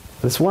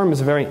 This worm is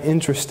a very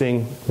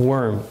interesting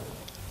worm.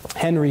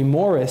 Henry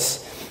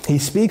Morris, he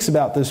speaks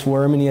about this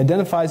worm and he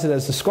identifies it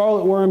as the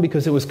scarlet worm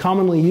because it was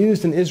commonly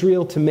used in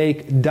Israel to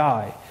make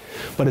dye.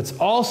 But it's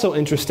also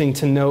interesting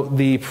to note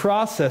the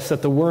process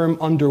that the worm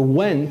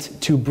underwent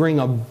to bring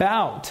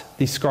about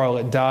the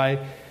scarlet dye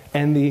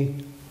and the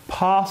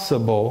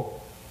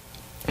possible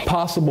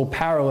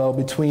parallel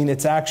between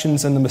its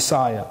actions and the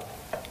Messiah.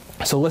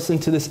 So listen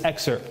to this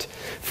excerpt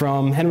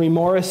from Henry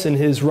Morris in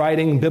his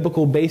writing,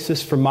 Biblical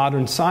Basis for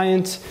Modern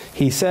Science.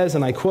 He says,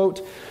 and I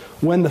quote,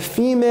 When the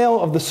female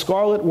of the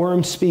scarlet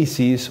worm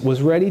species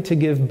was ready to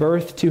give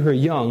birth to her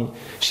young,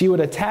 she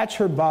would attach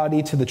her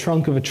body to the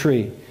trunk of a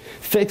tree,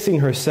 fixing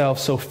herself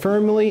so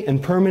firmly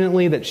and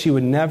permanently that she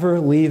would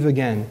never leave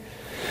again.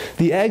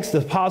 The eggs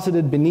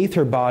deposited beneath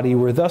her body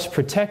were thus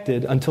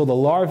protected until the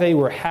larvae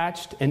were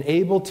hatched and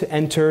able to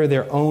enter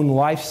their own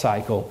life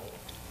cycle.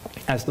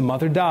 As the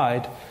mother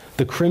died,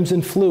 the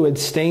crimson fluid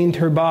stained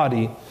her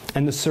body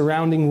and the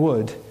surrounding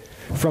wood.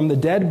 From the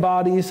dead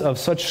bodies of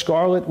such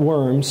scarlet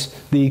worms,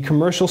 the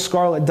commercial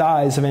scarlet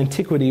dyes of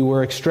antiquity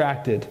were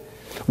extracted.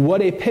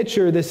 What a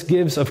picture this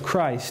gives of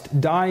Christ,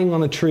 dying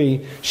on a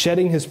tree,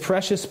 shedding his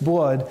precious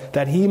blood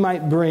that he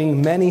might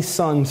bring many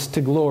sons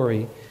to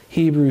glory.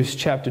 Hebrews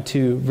chapter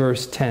 2,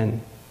 verse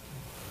 10.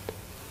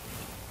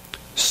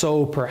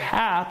 So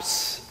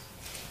perhaps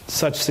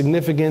such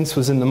significance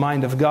was in the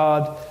mind of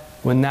God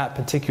when that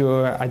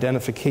particular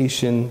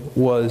identification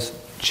was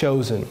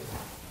chosen.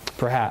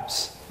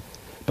 Perhaps.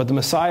 But the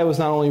Messiah was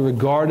not only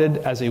regarded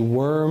as a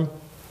worm,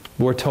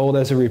 we're told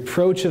as a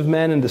reproach of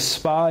men and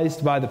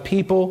despised by the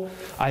people.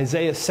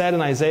 Isaiah said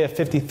in Isaiah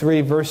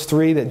 53, verse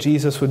 3, that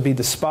Jesus would be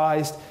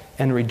despised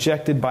and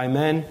rejected by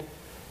men.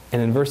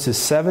 And in verses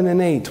 7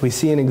 and 8, we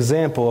see an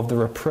example of the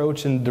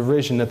reproach and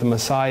derision that the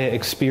Messiah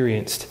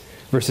experienced.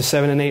 Verses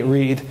 7 and 8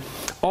 read,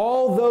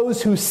 "All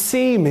those who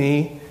see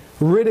me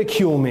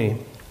ridicule me.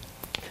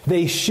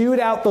 They shoot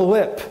out the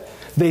lip.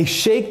 They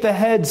shake the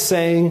head,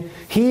 saying,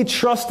 'He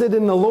trusted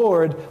in the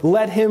Lord.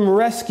 Let him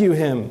rescue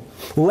him.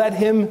 Let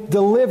him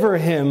deliver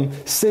him,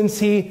 since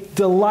he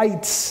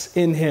delights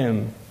in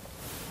him.'"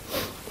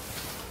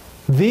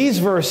 These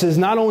verses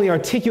not only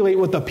articulate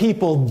what the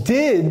people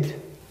did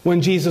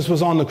when Jesus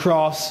was on the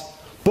cross,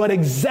 but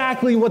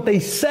exactly what they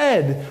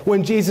said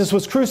when Jesus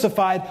was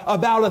crucified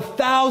about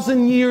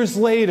 1,000 years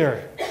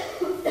later.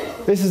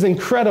 This is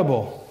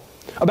incredible.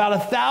 About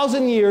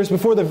 1,000 years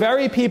before the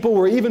very people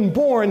were even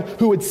born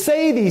who would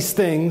say these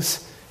things,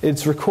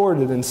 it's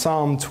recorded in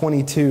Psalm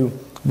 22,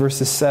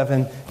 verses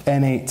 7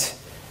 and 8.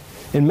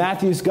 In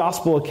Matthew's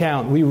gospel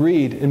account, we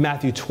read in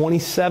Matthew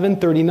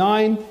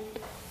 27:39,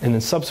 and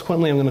then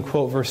subsequently I'm going to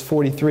quote verse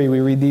 43, we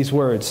read these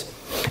words,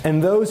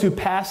 "And those who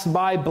passed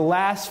by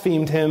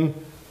blasphemed him,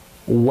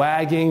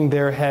 wagging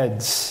their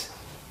heads."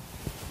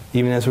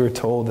 Even as we were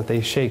told that they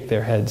shake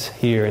their heads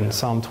here in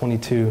Psalm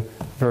 22,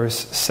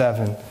 verse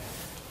 7.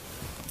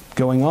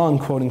 Going on,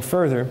 quoting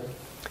further,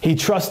 "He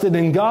trusted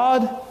in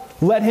God.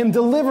 Let him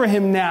deliver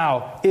him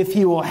now, if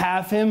he will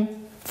have him.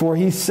 For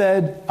he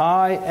said,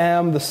 'I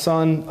am the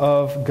Son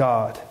of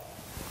God.'"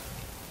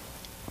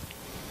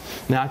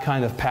 Now, that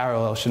kind of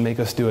parallel should make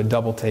us do a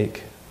double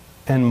take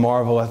and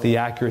marvel at the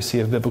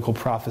accuracy of biblical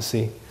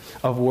prophecy,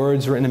 of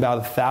words written about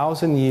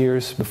 1,000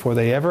 years before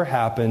they ever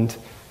happened,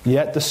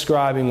 yet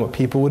describing what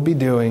people would be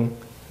doing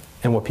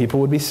and what people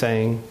would be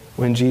saying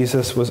when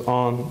Jesus was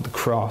on the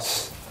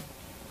cross.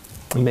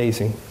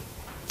 Amazing.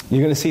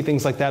 You're going to see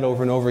things like that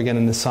over and over again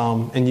in the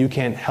psalm, and you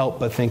can't help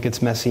but think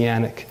it's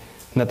messianic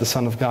and that the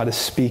Son of God is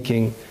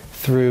speaking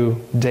through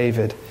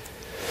David.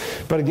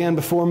 But again,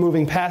 before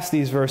moving past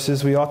these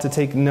verses, we ought to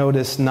take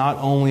notice not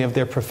only of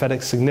their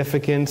prophetic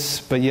significance,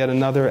 but yet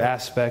another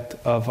aspect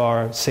of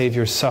our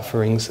Savior's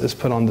sufferings is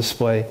put on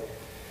display.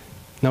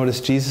 Notice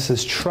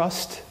Jesus'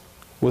 trust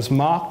was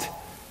mocked,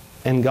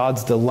 and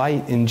God's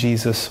delight in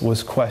Jesus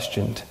was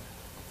questioned.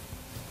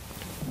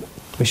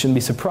 We shouldn't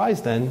be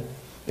surprised then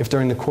if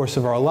during the course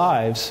of our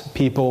lives,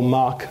 people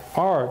mock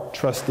our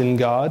trust in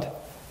God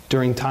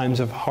during times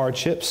of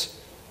hardships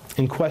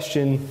and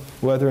question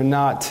whether or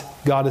not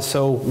God is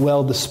so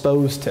well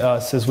disposed to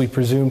us as we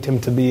presumed him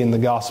to be in the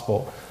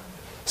gospel.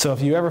 So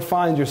if you ever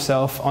find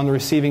yourself on the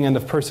receiving end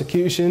of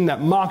persecution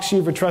that mocks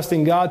you for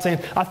trusting God, saying,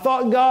 "I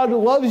thought God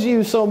loves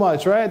you so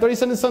much, right? I thought he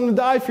sent his son to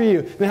die for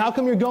you. Then how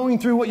come you're going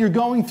through what you're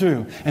going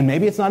through?" And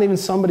maybe it's not even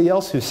somebody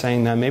else who's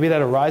saying that. Maybe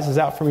that arises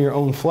out from your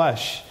own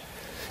flesh.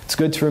 It's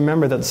good to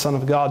remember that the Son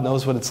of God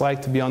knows what it's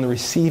like to be on the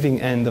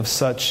receiving end of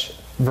such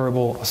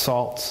verbal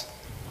assaults.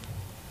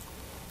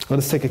 Let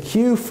us take a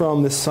cue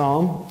from this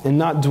psalm and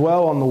not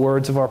dwell on the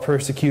words of our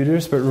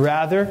persecutors, but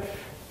rather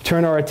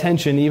turn our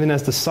attention, even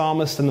as the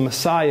psalmist and the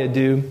Messiah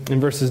do, in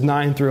verses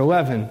 9 through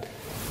 11.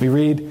 We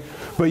read,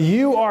 "But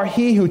you are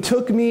he who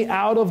took me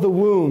out of the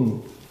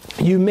womb.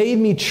 You made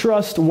me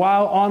trust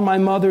while on my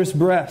mother's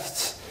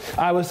breasts.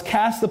 I was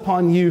cast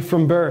upon you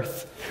from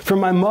birth. From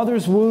my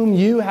mother's womb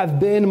you have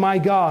been my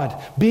God.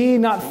 Be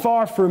not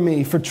far from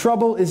me, for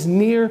trouble is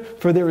near,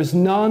 for there is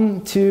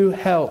none to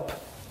help."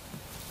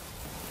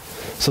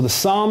 So the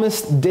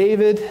psalmist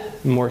David,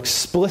 more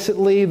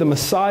explicitly the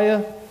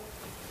Messiah,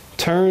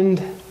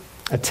 turned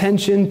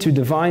attention to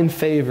divine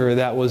favor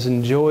that was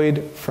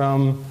enjoyed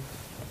from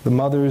the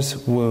mother's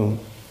womb.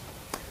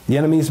 The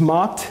enemies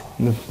mocked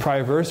in the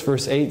prior verse,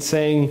 verse 8,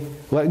 saying,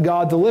 "Let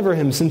God deliver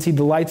him, since he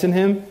delights in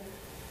him."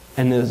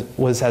 And it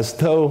was as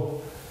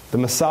though the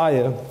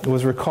Messiah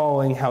was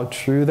recalling how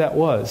true that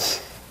was.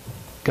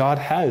 God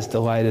has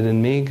delighted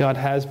in me. God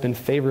has been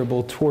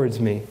favorable towards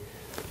me.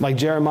 Like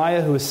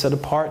Jeremiah, who was set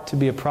apart to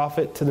be a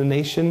prophet to the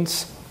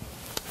nations,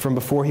 from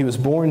before he was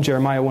born,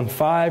 Jeremiah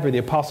 1:5, or the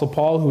Apostle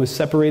Paul, who was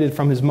separated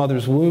from his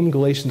mother's womb,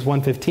 Galatians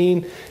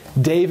 1:15,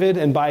 David,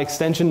 and by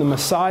extension the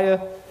Messiah,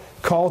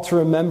 call to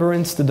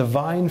remembrance the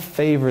divine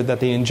favor that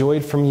they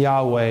enjoyed from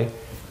Yahweh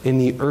in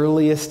the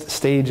earliest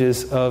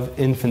stages of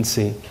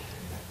infancy.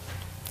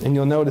 And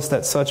you'll notice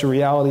that such a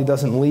reality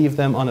doesn't leave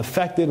them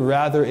unaffected.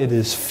 Rather, it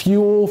is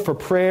fuel for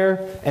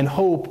prayer and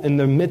hope in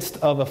the midst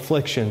of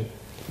affliction.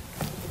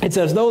 It's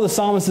as though the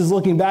psalmist is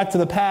looking back to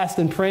the past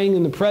and praying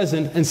in the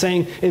present and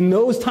saying, in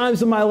those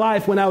times of my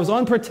life when I was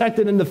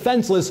unprotected and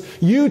defenseless,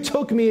 you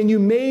took me and you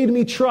made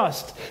me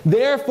trust.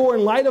 Therefore,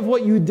 in light of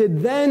what you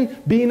did then,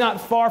 be not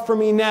far from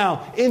me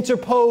now.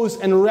 Interpose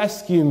and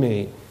rescue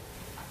me.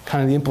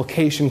 Kind of the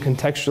implication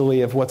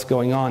contextually of what's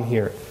going on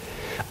here.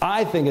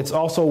 I think it's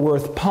also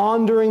worth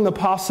pondering the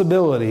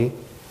possibility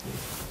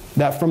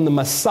that from the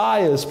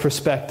Messiah's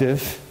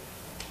perspective,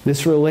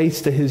 this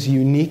relates to his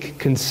unique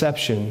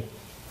conception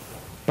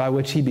by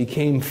which he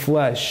became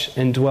flesh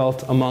and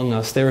dwelt among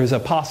us. There is a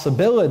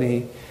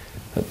possibility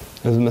that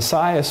the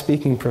Messiah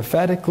speaking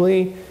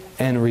prophetically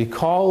and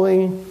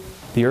recalling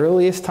the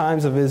earliest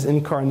times of his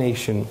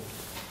incarnation.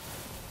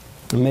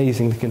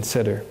 Amazing to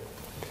consider.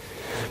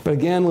 But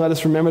again, let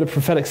us remember the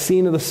prophetic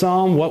scene of the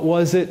psalm. What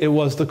was it? It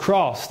was the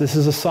cross. This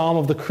is a psalm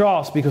of the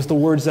cross because the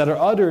words that are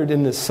uttered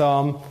in this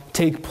psalm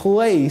take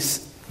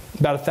place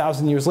about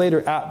 1,000 years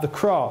later at the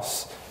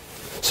cross.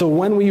 So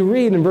when we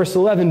read in verse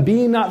 11,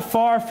 be not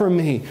far from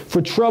me,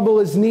 for trouble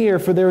is near,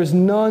 for there is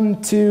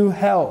none to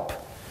help.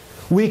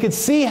 We could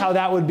see how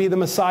that would be the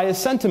Messiah's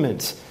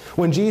sentiment.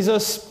 When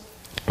Jesus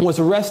was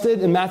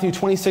arrested in Matthew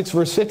 26,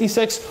 verse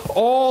 56,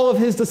 all of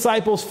his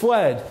disciples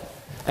fled.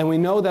 And we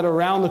know that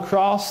around the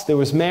cross there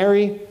was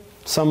Mary,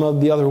 some of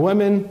the other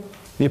women,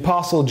 the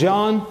Apostle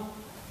John,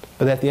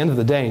 but at the end of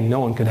the day, no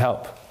one could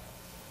help.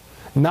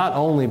 Not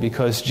only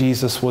because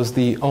Jesus was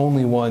the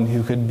only one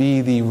who could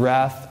be the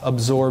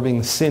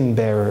wrath-absorbing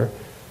sin-bearer,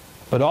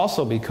 but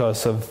also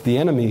because of the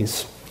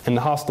enemies and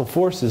the hostile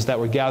forces that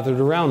were gathered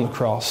around the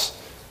cross.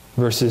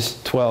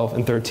 Verses 12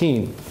 and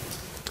 13.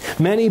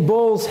 Many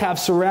bulls have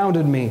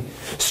surrounded me.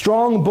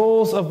 Strong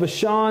bulls of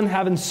Bashan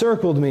have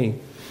encircled me.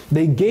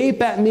 They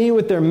gape at me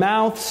with their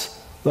mouths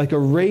like a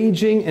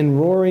raging and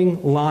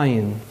roaring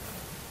lion.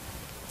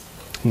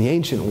 In the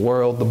ancient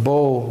world, the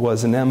bull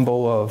was an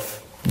emblem of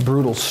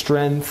brutal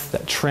strength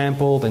that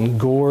trampled and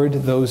gored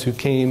those who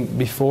came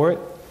before it.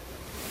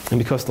 And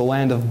because the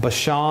land of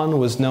Bashan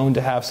was known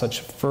to have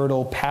such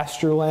fertile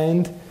pasture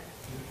land,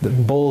 the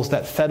bulls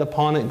that fed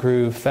upon it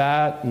grew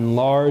fat and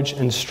large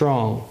and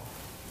strong.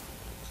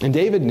 And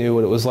David knew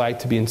what it was like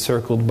to be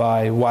encircled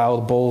by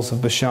wild bulls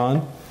of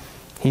Bashan.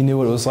 He knew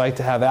what it was like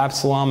to have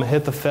Absalom,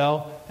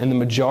 Ahithophel, and the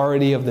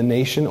majority of the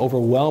nation,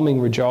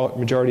 overwhelming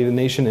majority of the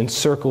nation,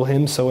 encircle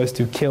him so as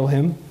to kill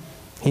him.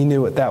 He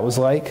knew what that was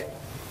like.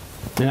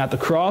 And at the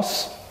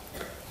cross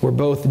were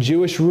both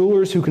Jewish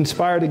rulers who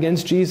conspired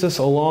against Jesus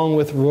along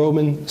with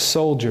Roman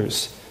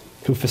soldiers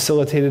who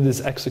facilitated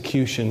his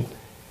execution.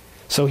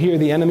 So here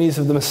the enemies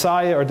of the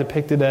Messiah are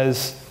depicted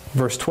as,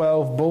 verse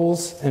 12,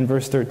 bulls, and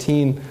verse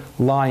 13,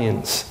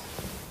 lions.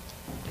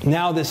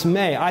 Now this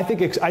may, I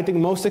think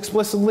most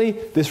explicitly,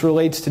 this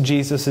relates to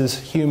Jesus'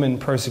 human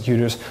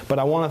persecutors, but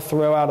I want to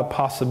throw out a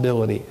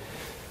possibility.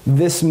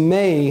 This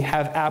may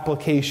have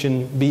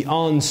application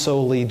beyond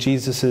solely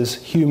Jesus'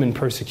 human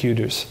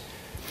persecutors.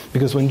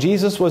 Because when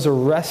Jesus was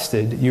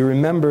arrested, you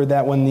remember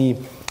that when the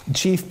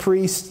chief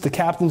priests, the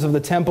captains of the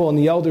temple, and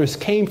the elders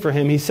came for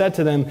him, he said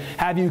to them,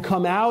 have you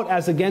come out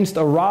as against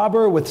a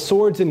robber with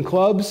swords and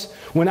clubs?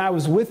 When I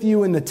was with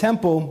you in the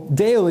temple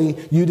daily,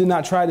 you did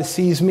not try to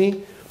seize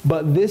me.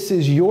 But this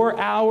is your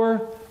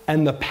hour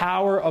and the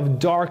power of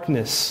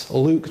darkness.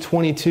 Luke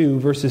 22,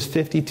 verses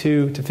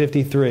 52 to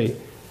 53.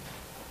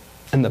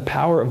 And the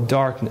power of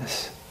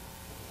darkness.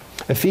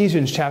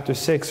 Ephesians chapter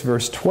 6,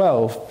 verse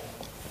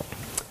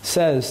 12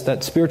 says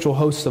that spiritual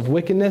hosts of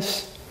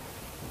wickedness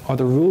are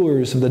the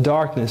rulers of the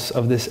darkness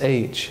of this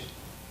age.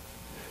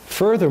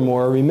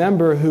 Furthermore,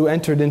 remember who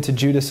entered into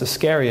Judas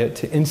Iscariot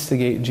to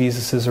instigate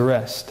Jesus'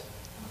 arrest.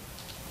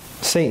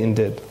 Satan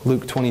did.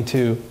 Luke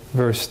 22,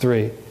 verse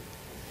 3.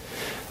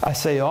 I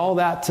say all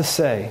that to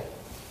say,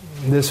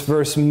 this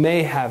verse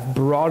may have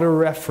broader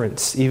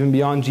reference, even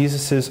beyond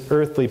Jesus'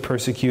 earthly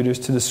persecutors,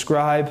 to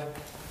describe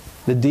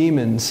the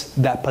demons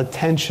that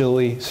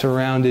potentially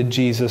surrounded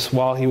Jesus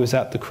while he was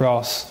at the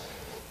cross.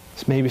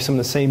 It's maybe some of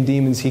the same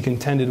demons he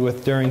contended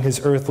with during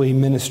his earthly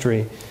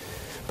ministry.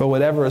 But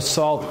whatever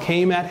assault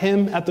came at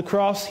him at the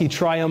cross, he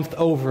triumphed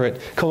over it.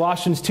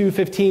 Colossians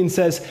 2:15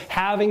 says,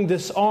 having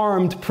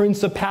disarmed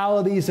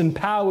principalities and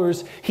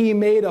powers, he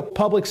made a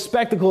public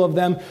spectacle of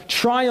them,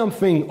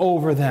 triumphing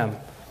over them.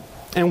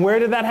 And where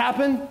did that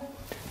happen?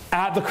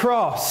 At the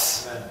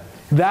cross.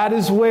 That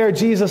is where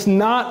Jesus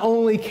not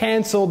only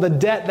canceled the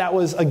debt that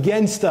was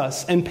against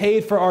us and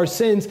paid for our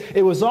sins,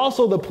 it was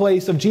also the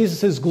place of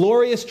Jesus'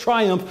 glorious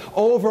triumph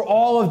over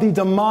all of the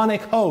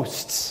demonic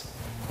hosts.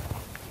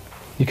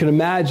 You can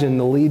imagine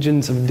the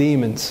legions of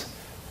demons.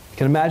 You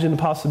can imagine the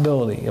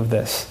possibility of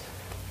this.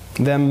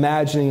 them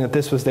imagining that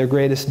this was their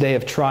greatest day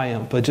of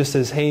triumph. But just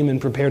as Haman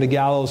prepared a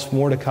gallows for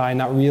Mordecai,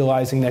 not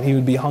realizing that he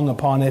would be hung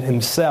upon it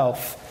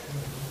himself,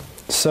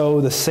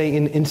 so the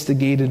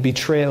Satan-instigated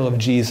betrayal of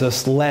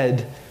Jesus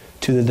led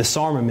to the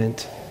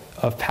disarmament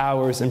of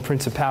powers and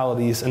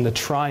principalities and the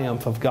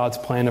triumph of God's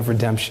plan of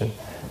redemption.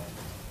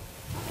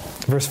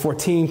 Verse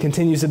 14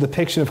 continues the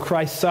depiction of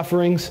Christ's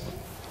sufferings.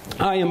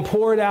 I am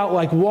poured out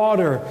like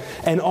water,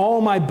 and all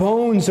my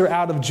bones are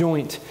out of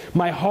joint.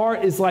 My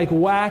heart is like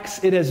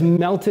wax, it has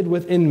melted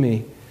within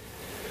me.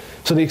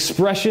 So the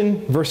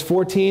expression, verse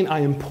 14,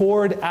 I am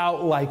poured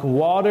out like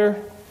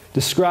water,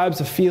 describes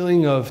a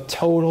feeling of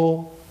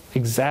total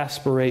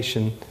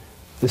exasperation.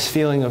 This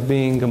feeling of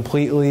being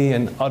completely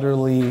and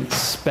utterly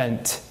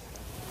spent.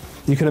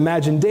 You can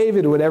imagine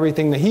David with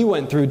everything that he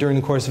went through during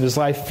the course of his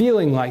life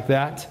feeling like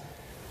that.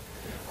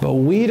 But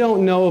we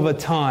don't know of a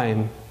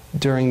time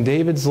during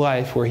David's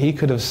life where he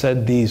could have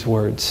said these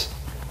words,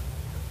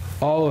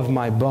 all of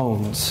my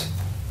bones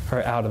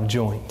are out of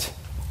joint.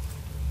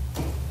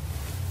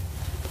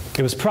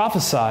 It was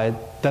prophesied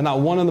that not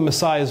one of the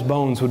Messiah's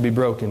bones would be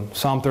broken.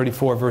 Psalm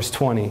 34, verse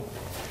 20.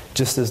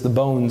 Just as the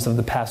bones of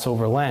the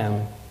Passover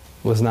lamb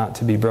was not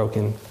to be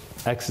broken.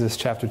 Exodus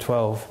chapter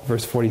 12,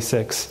 verse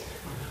 46.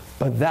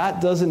 But that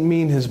doesn't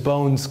mean his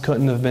bones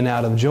couldn't have been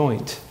out of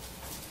joint.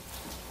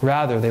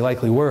 Rather, they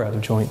likely were out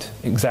of joint,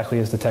 exactly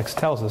as the text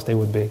tells us they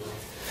would be.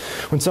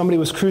 When somebody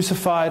was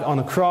crucified on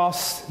a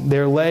cross,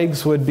 their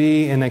legs would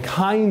be in a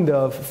kind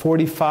of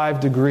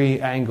 45-degree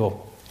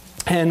angle.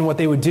 And what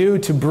they would do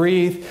to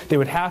breathe, they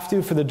would have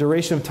to, for the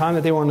duration of time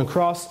that they were on the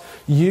cross,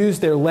 use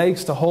their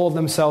legs to hold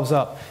themselves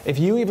up. If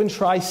you even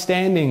try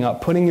standing up,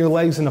 putting your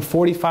legs in a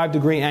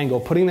 45-degree angle,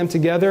 putting them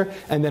together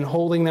and then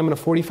holding them in a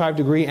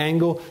 45-degree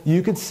angle,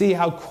 you could see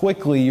how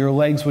quickly your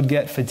legs would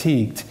get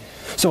fatigued.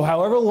 So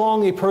however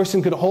long a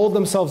person could hold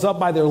themselves up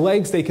by their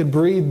legs, they could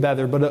breathe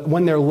better. But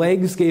when their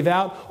legs gave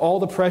out,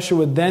 all the pressure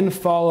would then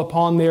fall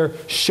upon their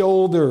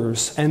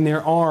shoulders and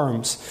their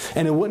arms.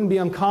 And it wouldn't be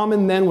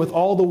uncommon then, with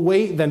all the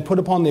weight then put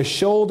upon their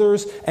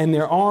shoulders and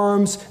their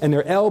arms and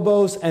their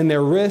elbows and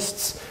their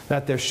wrists,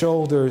 that their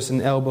shoulders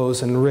and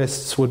elbows and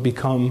wrists would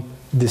become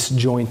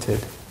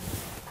disjointed.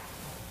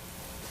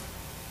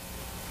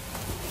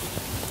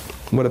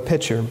 What a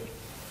picture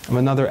of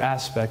another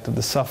aspect of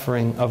the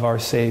suffering of our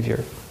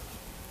Savior.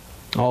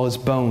 All his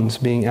bones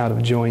being out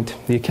of joint.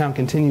 The account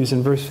continues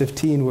in verse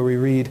 15 where we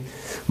read,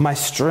 my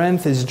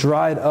strength is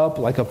dried up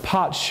like a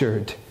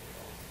potsherd.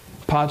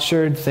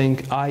 Potsherd,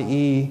 think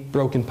i.e.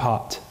 broken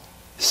pot.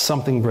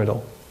 Something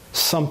brittle.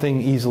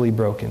 Something easily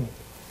broken.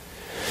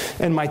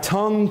 And my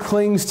tongue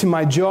clings to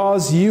my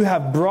jaws. You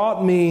have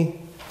brought me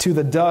to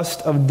the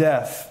dust of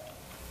death.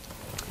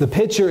 The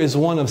picture is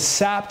one of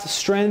sapped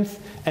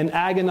strength and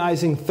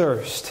agonizing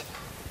thirst.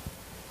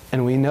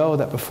 And we know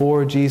that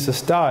before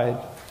Jesus died,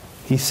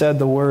 he said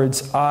the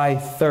words, I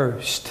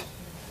thirst,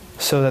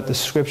 so that the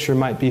scripture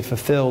might be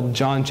fulfilled.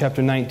 John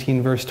chapter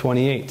 19, verse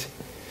 28.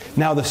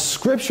 Now the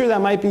scripture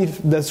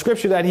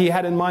that he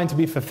had in mind to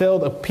be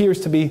fulfilled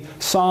appears to be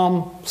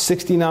Psalm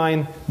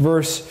 69,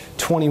 verse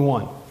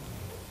 21.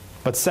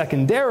 But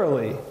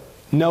secondarily,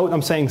 note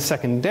I'm saying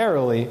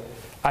secondarily,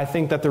 I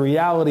think that the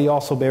reality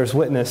also bears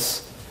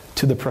witness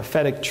to the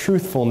prophetic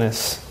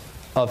truthfulness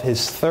of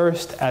his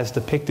thirst as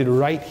depicted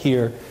right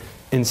here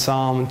in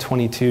Psalm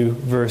 22,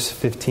 verse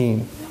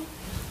 15.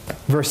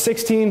 Verse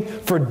 16,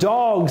 for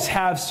dogs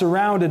have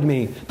surrounded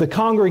me. The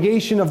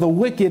congregation of the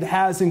wicked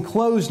has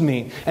enclosed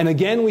me. And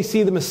again we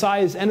see the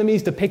Messiah's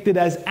enemies depicted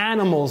as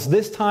animals,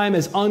 this time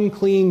as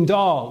unclean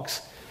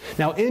dogs.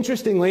 Now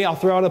interestingly, I'll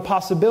throw out a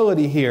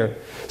possibility here.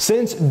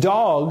 Since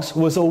dogs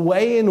was a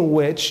way in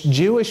which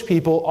Jewish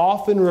people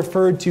often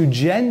referred to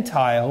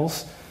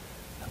Gentiles,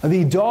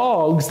 the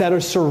dogs that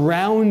are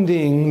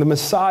surrounding the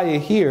Messiah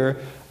here,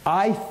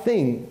 I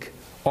think,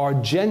 are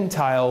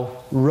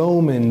Gentile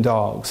Roman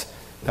dogs.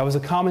 That was a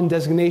common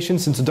designation,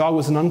 since a dog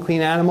was an unclean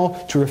animal,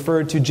 to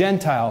refer to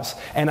Gentiles.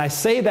 And I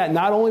say that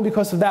not only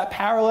because of that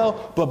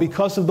parallel, but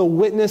because of the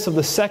witness of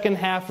the second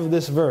half of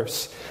this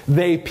verse.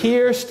 They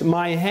pierced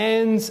my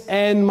hands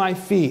and my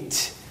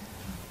feet.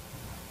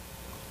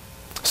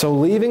 So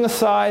leaving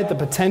aside the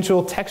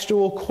potential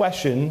textual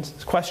questions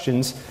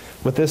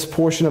with this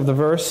portion of the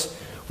verse,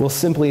 we'll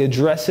simply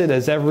address it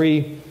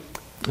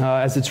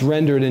as it's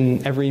rendered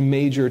in every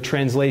major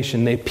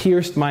translation. They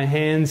pierced my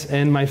hands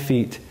and my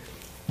feet.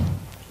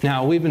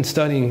 Now, we've been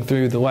studying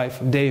through the life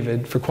of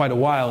David for quite a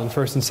while in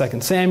 1 and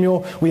 2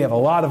 Samuel. We have a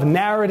lot of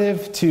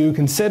narrative to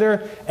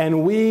consider,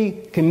 and we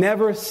can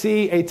never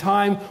see a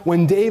time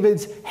when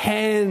David's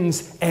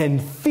hands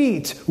and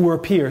feet were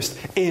pierced.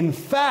 In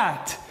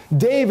fact,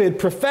 David,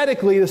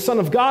 prophetically, the Son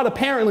of God,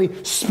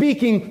 apparently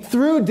speaking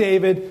through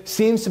David,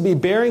 seems to be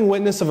bearing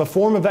witness of a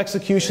form of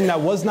execution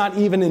that was not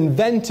even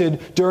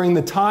invented during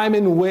the time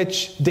in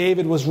which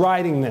David was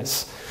writing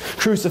this.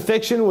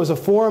 Crucifixion was a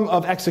form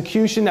of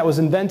execution that was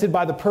invented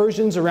by the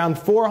Persians around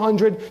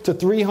 400 to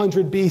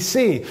 300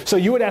 BC. So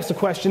you would ask a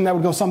question that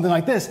would go something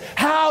like this.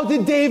 How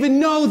did David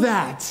know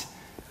that?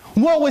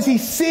 What was he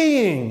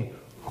seeing?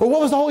 Or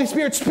what was the Holy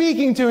Spirit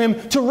speaking to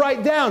him to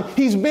write down?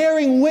 He's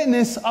bearing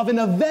witness of an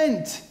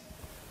event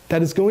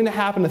that is going to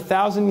happen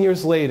 1,000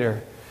 years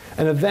later.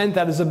 An event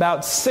that is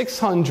about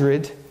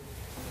 600,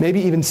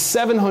 maybe even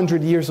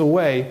 700 years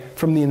away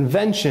from the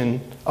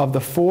invention of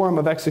the form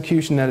of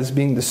execution that is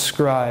being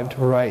described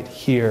right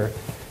here.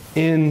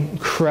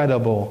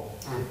 Incredible.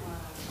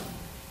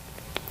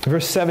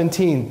 Verse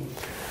 17,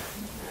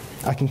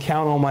 I can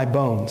count all my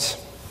bones.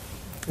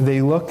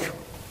 They look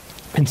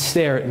and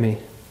stare at me.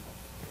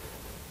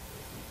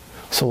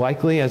 So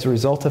likely, as a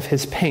result of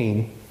his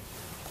pain,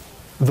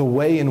 the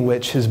way in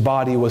which his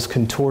body was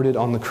contorted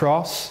on the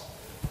cross,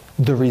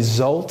 the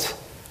result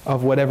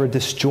of whatever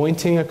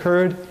disjointing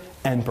occurred,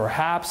 and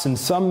perhaps in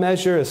some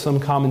measure, as some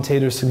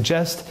commentators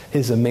suggest,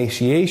 his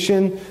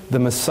emaciation, the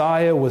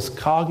Messiah was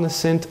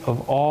cognizant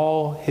of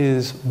all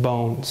his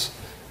bones.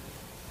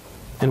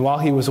 And while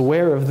he was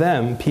aware of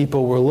them,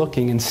 people were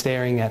looking and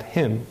staring at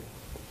him.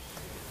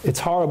 It's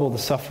horrible to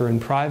suffer in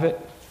private,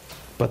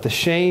 but the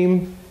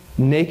shame,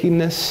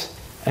 nakedness,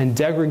 and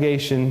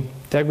degradation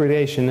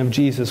of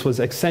Jesus was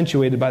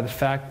accentuated by the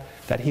fact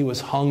that he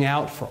was hung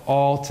out for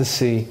all to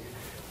see.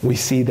 We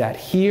see that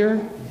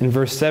here in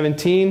verse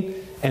 17,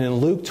 and in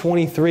Luke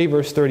 23,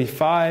 verse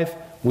 35,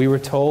 we were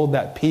told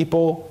that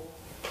people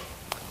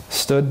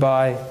stood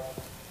by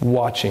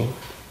watching.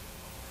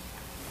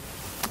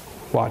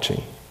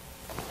 Watching.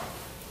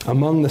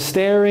 Among the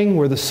staring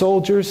were the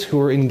soldiers who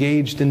were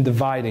engaged in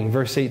dividing.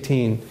 Verse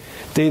 18,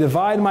 they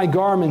divide my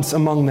garments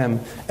among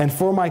them, and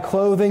for my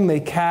clothing they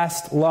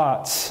cast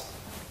lots.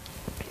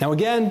 Now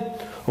again,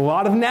 a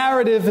lot of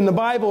narrative in the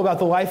Bible about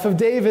the life of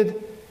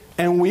David,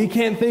 and we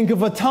can't think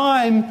of a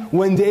time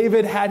when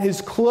David had his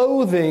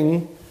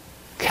clothing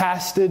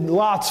casted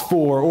lots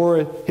for,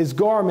 or his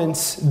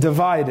garments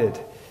divided.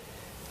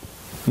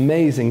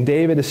 Amazing.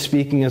 David is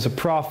speaking as a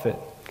prophet.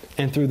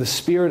 And through the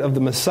Spirit of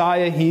the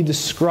Messiah, he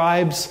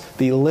describes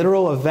the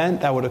literal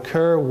event that would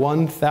occur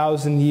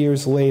 1,000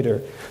 years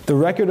later, the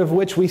record of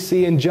which we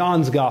see in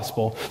John's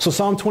Gospel. So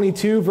Psalm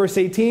 22, verse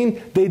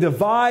 18, they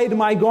divide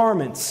my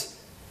garments,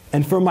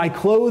 and for my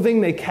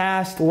clothing they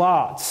cast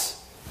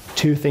lots.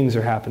 Two things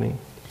are happening.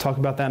 We'll talk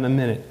about that in a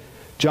minute.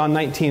 John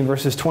 19,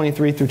 verses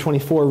 23 through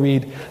 24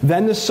 read,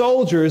 then the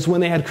soldiers,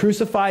 when they had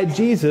crucified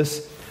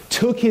Jesus,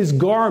 took his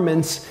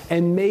garments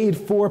and made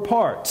 4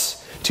 parts,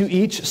 to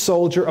each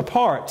soldier a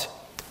part,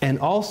 and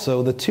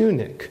also the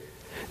tunic.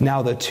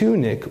 Now the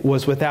tunic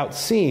was without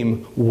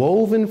seam,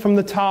 woven from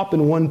the top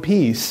in one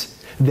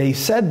piece. They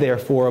said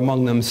therefore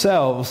among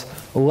themselves,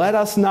 let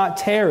us not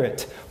tear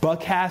it, but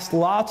cast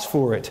lots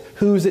for it,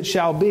 whose it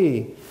shall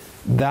be,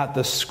 that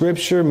the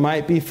scripture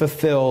might be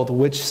fulfilled,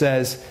 which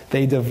says,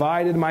 they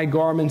divided my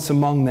garments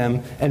among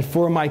them, and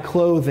for my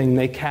clothing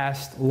they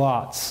cast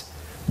lots.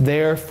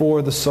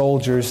 Therefore the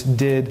soldiers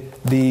did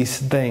these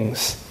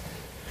things.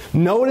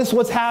 Notice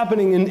what's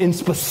happening in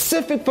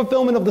specific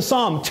fulfillment of the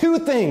psalm. 2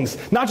 things.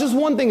 Not just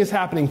one thing is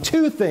happening.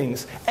 2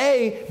 things.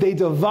 A, they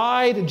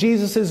divide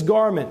Jesus'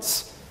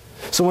 garments.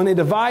 So when they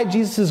divide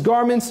Jesus'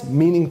 garments,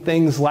 meaning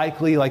things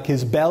likely like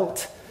his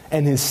belt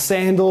and his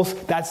sandals,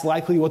 that's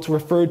likely what's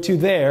referred to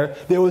there.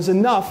 There was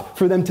enough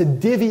for them to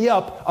divvy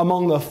up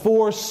among the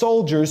 4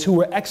 soldiers who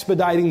were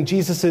expediting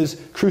Jesus'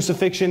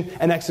 crucifixion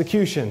and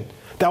execution.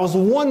 That was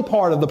one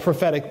part of the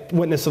prophetic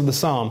witness of the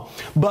psalm.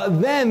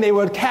 But then they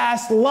would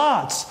cast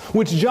lots,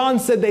 which John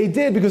said they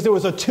did because there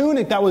was a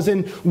tunic that was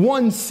in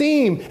one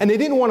seam, and they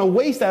didn't want to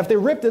waste that. If they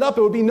ripped it up,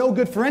 it would be no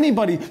good for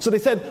anybody. So they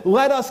said,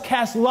 let us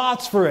cast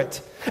lots for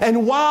it.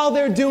 And while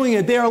they're doing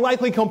it, they are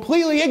likely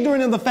completely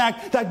ignorant of the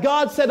fact that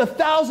God said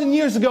 1,000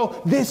 years ago,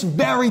 this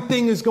very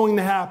thing is going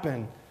to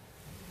happen.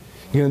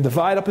 You're going to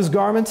divide up his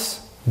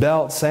garments,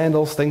 belt,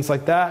 sandals, things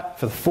like that,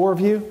 for the 4 of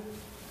you.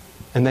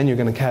 And then you're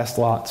going to cast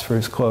lots for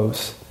his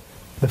clothes.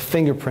 The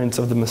fingerprints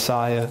of the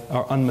Messiah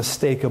are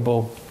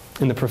unmistakable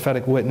in the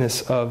prophetic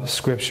witness of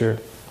Scripture.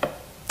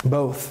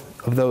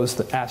 Both of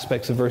those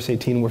aspects of verse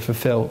 18 were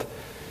fulfilled.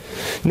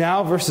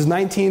 Now, verses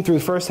 19 through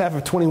the first half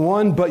of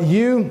 21, but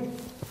you,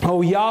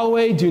 O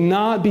Yahweh, do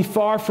not be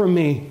far from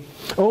me.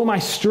 O my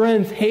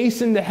strength,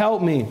 hasten to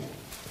help me.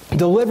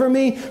 Deliver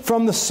me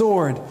from the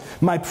sword,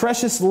 my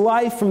precious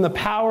life from the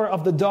power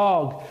of the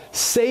dog.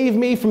 Save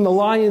me from the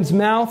lion's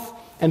mouth,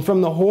 and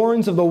from the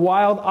horns of the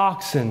wild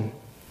oxen.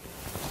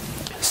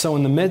 So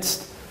in the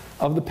midst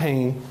of the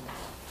pain,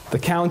 the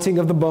counting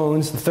of the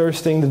bones, the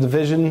thirsting, the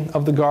division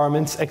of the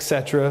garments,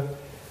 etc.,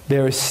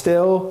 there is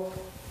still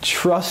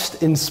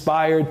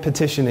trust-inspired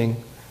petitioning.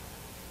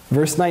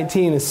 Verse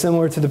 19 is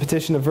similar to the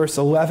petition of verse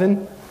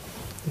 11,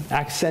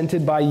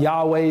 accented by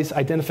Yahweh's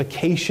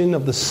identification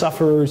of the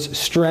sufferer's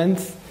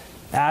strength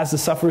as the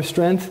sufferer's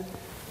strength.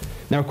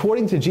 Now,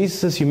 according to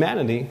Jesus'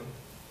 humanity,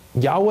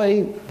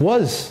 Yahweh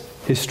was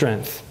his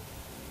strength,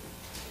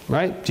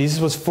 right? Jesus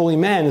was fully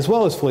man as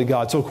well as fully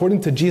God. So according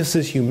to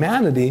Jesus'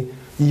 humanity,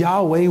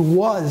 Yahweh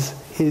was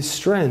his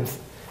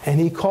strength, and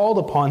he called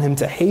upon him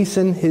to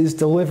hasten his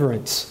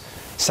deliverance.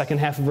 Second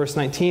half of verse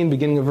 19,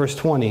 beginning of verse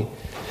 20.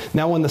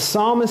 Now when the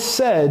psalmist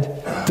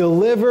said,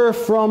 deliver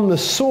from the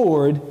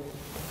sword,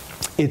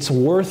 it's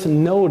worth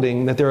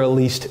noting that there are at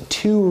least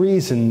two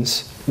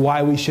reasons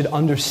why we should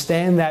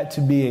understand that to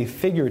be a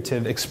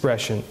figurative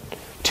expression.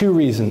 Two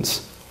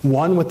reasons.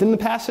 One within the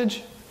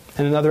passage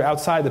and another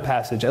outside the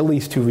passage. At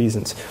least two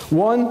reasons.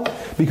 One,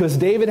 because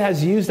David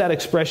has used that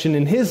expression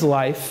in his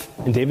life,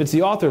 and David's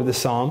the author of the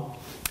psalm,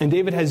 and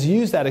David has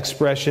used that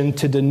expression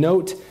to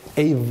denote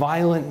a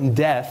violent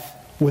death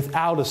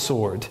without a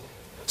sword.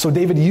 So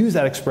David used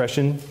that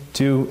expression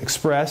to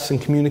express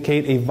and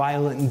communicate a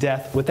violent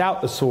death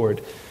without a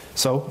sword.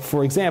 So,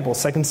 for example,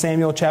 2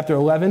 Samuel chapter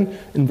 11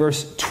 and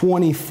verse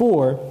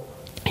 24,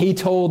 he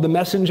told the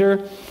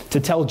messenger to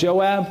tell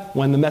Joab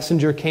when the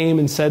messenger came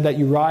and said that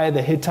Uriah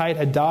the Hittite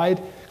had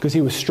died because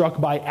he was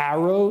struck by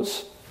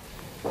arrows.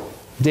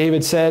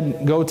 David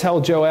said, go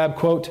tell Joab,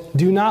 quote,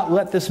 do not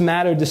let this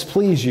matter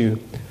displease you,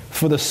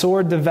 for the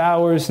sword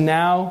devours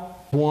now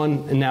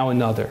one and now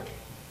another.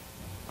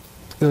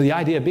 The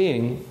idea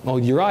being, well,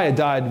 Uriah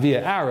died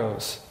via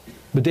arrows,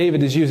 but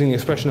David is using the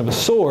expression of a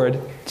sword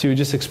to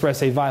just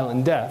express a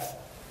violent death.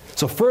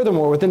 So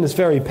furthermore, within this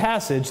very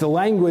passage, the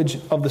language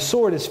of the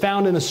sword is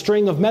found in a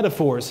string of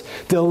metaphors.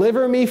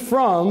 Deliver me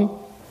from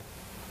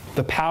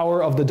the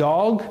power of the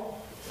dog,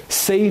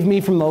 save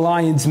me from the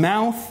lion's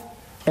mouth,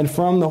 and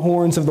from the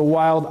horns of the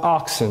wild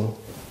oxen.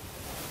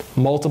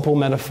 Multiple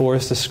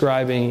metaphors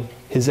describing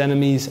his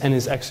enemies and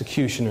his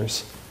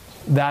executioners.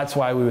 That's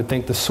why we would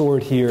think the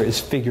sword here is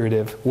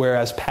figurative,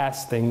 whereas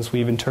past things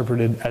we've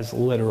interpreted as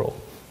literal,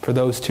 for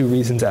those two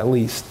reasons at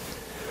least.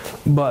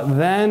 But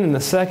then, in the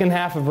second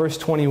half of verse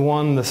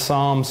 21, the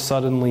psalm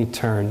suddenly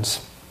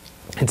turns.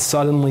 It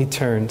suddenly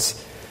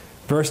turns.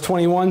 Verse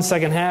 21,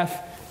 second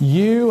half,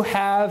 you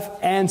have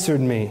answered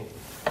me.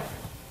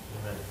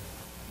 Amen.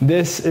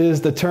 This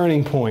is the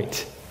turning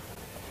point.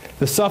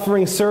 The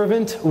suffering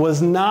servant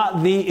was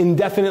not the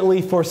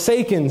indefinitely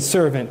forsaken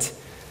servant.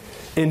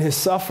 In his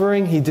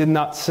suffering, he did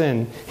not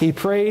sin. He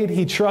prayed,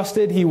 he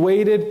trusted, he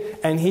waited,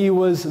 and he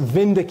was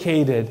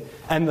vindicated.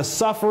 And the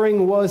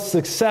suffering was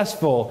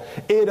successful.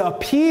 It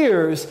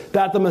appears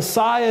that the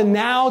Messiah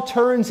now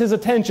turns his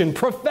attention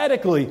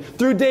prophetically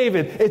through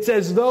David. It's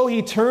as though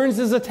he turns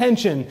his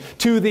attention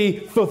to the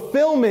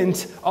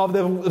fulfillment of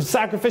the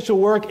sacrificial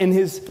work in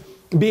his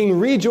being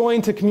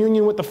rejoined to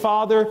communion with the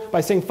Father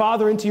by saying,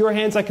 Father, into your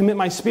hands I commit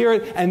my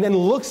spirit, and then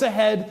looks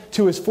ahead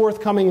to his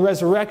forthcoming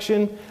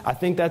resurrection. I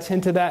think that's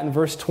hinted at in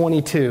verse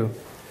 22.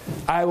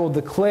 I will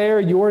declare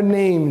your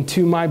name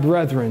to my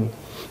brethren.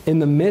 In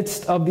the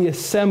midst of the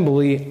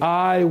assembly,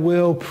 I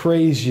will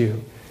praise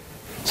you.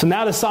 So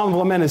now the Psalm of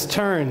Lament is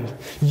turned.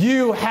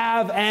 You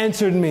have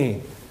answered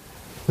me.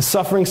 The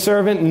suffering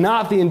servant,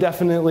 not the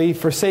indefinitely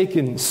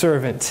forsaken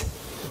servant.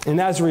 And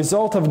as a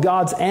result of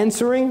God's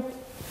answering,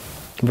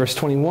 verse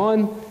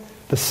 21,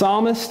 the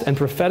psalmist and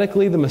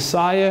prophetically the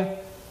Messiah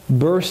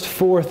burst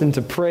forth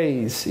into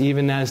praise,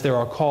 even as there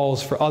are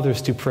calls for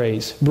others to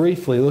praise.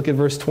 Briefly, look at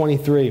verse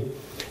 23.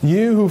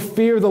 You who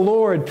fear the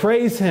Lord,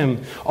 praise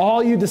Him.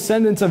 All you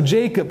descendants of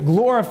Jacob,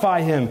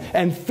 glorify Him.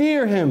 And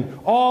fear Him,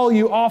 all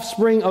you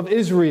offspring of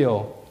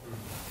Israel.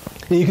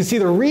 And you can see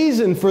the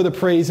reason for the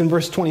praise in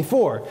verse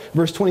 24.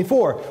 Verse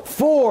 24,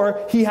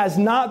 for He has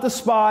not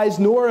despised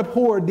nor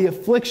abhorred the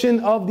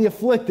affliction of the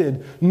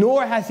afflicted,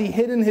 nor has He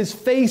hidden His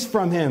face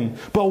from him.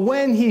 But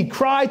when he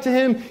cried to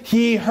Him,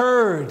 He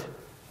heard.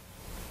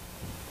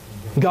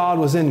 God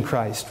was in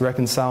Christ,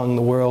 reconciling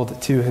the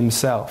world to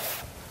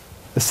Himself.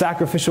 The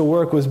sacrificial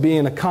work was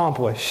being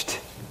accomplished,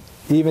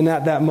 even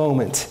at that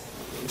moment.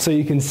 So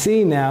you can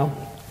see now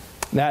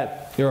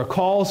that there are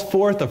calls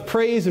forth of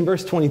praise in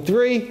verse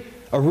 23,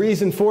 a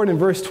reason for it in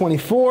verse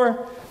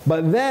 24,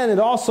 but then it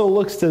also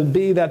looks to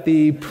be that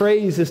the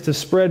praise is to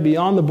spread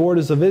beyond the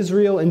borders of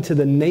Israel into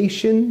the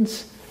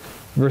nations,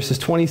 verses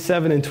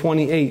 27 and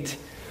 28.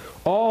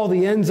 All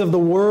the ends of the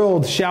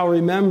world shall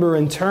remember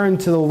and turn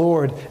to the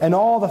Lord, and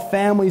all the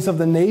families of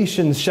the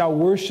nations shall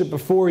worship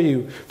before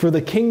you. For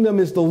the kingdom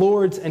is the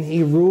Lord's, and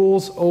He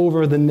rules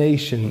over the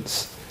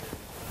nations.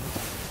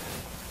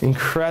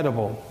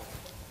 Incredible.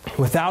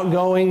 Without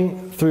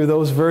going through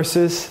those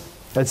verses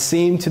that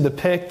seem to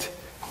depict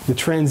the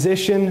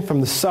transition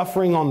from the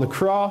suffering on the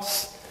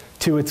cross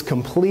to its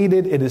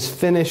completed, it is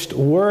finished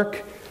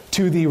work,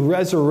 to the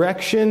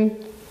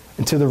resurrection,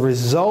 and to the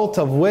result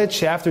of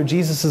which, after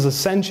Jesus'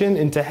 ascension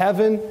into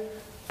heaven,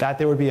 that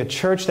there would be a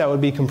church that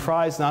would be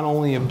comprised not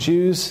only of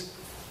Jews,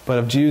 but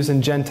of Jews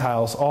and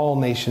Gentiles. All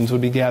nations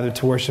would be gathered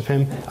to worship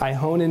Him. I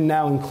hone in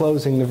now in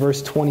closing to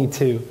verse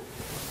 22.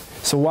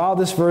 So while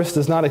this verse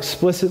does not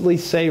explicitly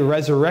say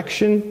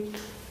resurrection,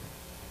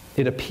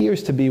 it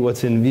appears to be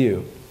what's in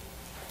view.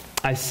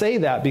 I say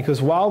that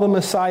because while the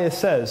Messiah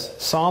says,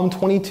 Psalm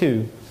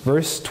 22,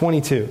 verse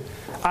 22,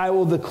 I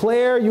will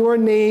declare your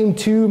name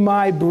to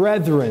my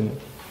brethren.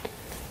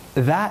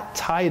 That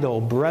title,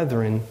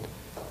 brethren,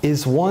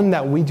 is one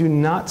that we do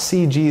not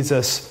see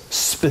Jesus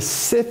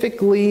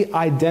specifically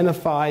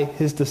identify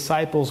His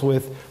disciples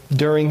with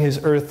during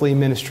His earthly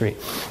ministry.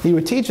 He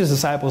would teach His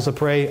disciples to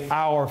pray,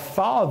 Our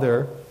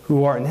Father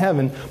who art in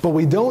heaven, but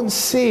we don't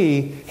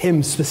see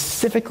Him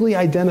specifically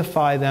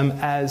identify them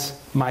as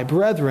my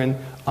brethren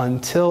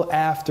until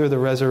after the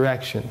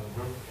resurrection.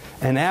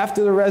 And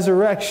after the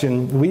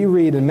resurrection, we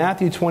read in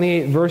Matthew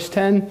 28, verse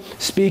 10,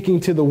 speaking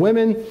to the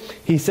women,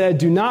 he said,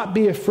 "Do not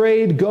be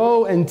afraid.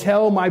 Go and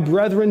tell my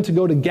brethren to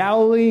go to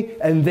Galilee,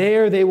 and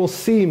there they will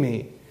see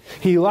me."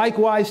 He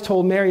likewise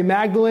told Mary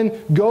Magdalene,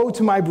 "Go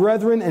to my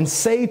brethren and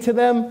say to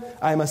them,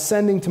 I am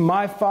ascending to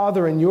my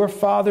Father and your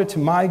Father, to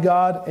my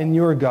God and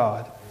your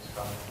God."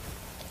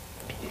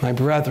 My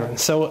brethren.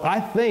 So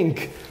I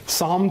think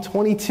Psalm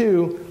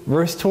 22,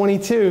 verse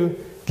 22,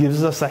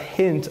 gives us a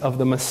hint of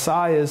the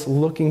Messiah's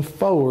looking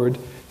forward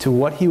to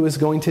what he was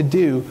going to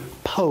do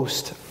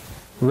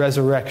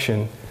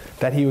post-resurrection,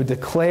 that he would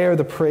declare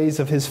the praise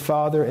of his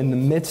Father in the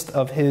midst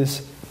of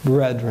his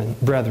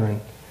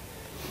brethren.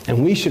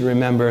 And we should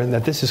remember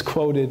that this is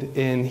quoted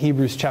in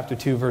Hebrews chapter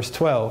 2, verse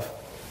 12,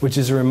 which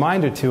is a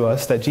reminder to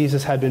us that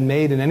Jesus had been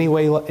made in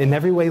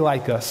every way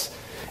like us,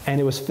 and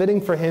it was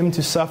fitting for him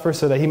to suffer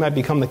so that he might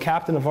become the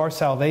captain of our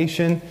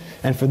salvation.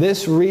 And for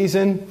this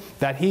reason,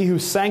 that he who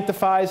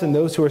sanctifies and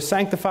those who are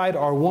sanctified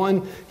are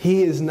one,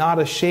 he is not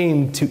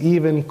ashamed to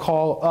even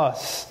call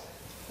us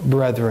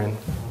brethren.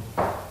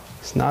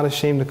 He's not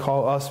ashamed to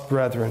call us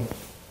brethren.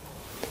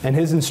 And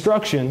his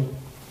instruction,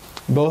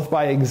 both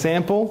by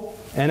example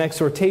and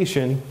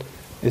exhortation,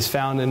 is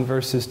found in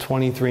verses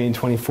 23 and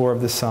 24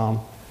 of the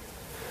psalm.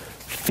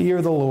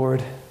 Fear the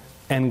Lord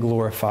and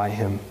glorify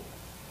him.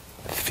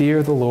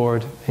 Fear the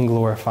Lord and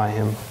glorify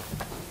him.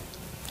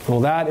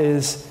 Well, that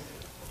is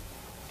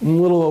a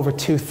little over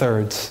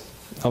 2/3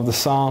 of the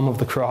Psalm of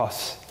the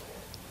Cross.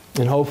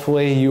 And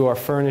hopefully you are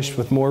furnished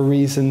with more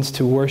reasons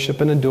to worship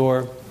and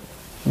adore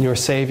your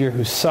Savior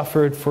who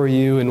suffered for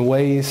you in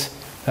ways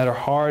that are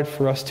hard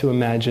for us to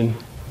imagine,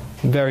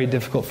 very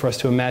difficult for us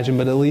to imagine,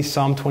 but at least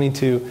Psalm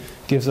 22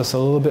 gives us a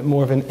little bit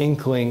more of an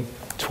inkling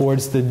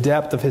towards the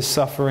depth of his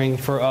suffering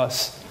for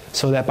us,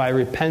 so that by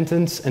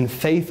repentance and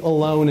faith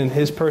alone in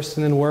his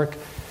person and work,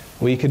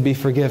 we could be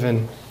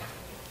forgiven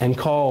and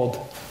called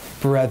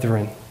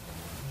brethren.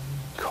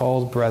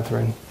 Called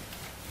brethren.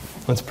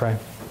 Let's pray.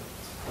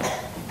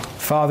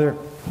 Father,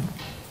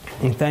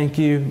 we thank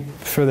you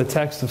for the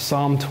text of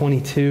Psalm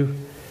 22.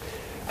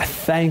 I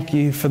thank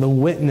you for the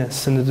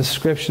witness and the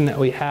description that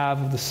we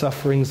have of the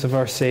sufferings of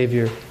our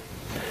Savior.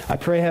 I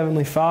pray,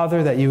 Heavenly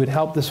Father, that you would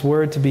help this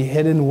word to be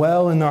hidden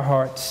well in our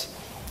hearts,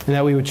 and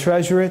that we would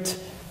treasure it,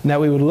 and that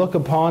we would look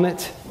upon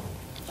it,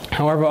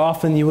 however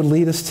often you would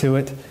lead us to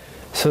it,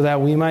 so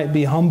that we might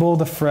be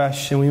humbled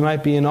afresh and we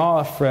might be in awe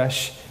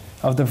afresh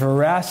of the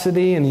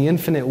veracity and the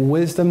infinite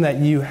wisdom that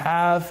you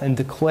have and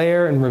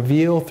declare and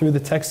reveal through the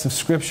text of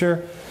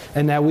Scripture,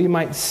 and that we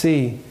might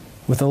see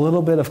with a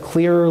little bit of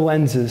clearer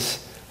lenses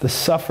the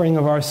suffering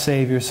of our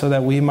Savior, so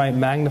that we might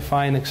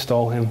magnify and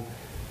extol him.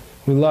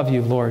 We love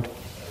you, Lord.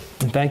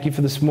 And thank you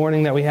for this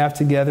morning that we have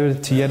together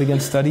to yet again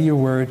study your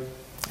word.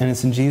 And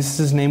it's in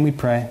Jesus' name we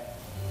pray.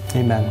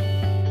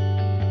 Amen.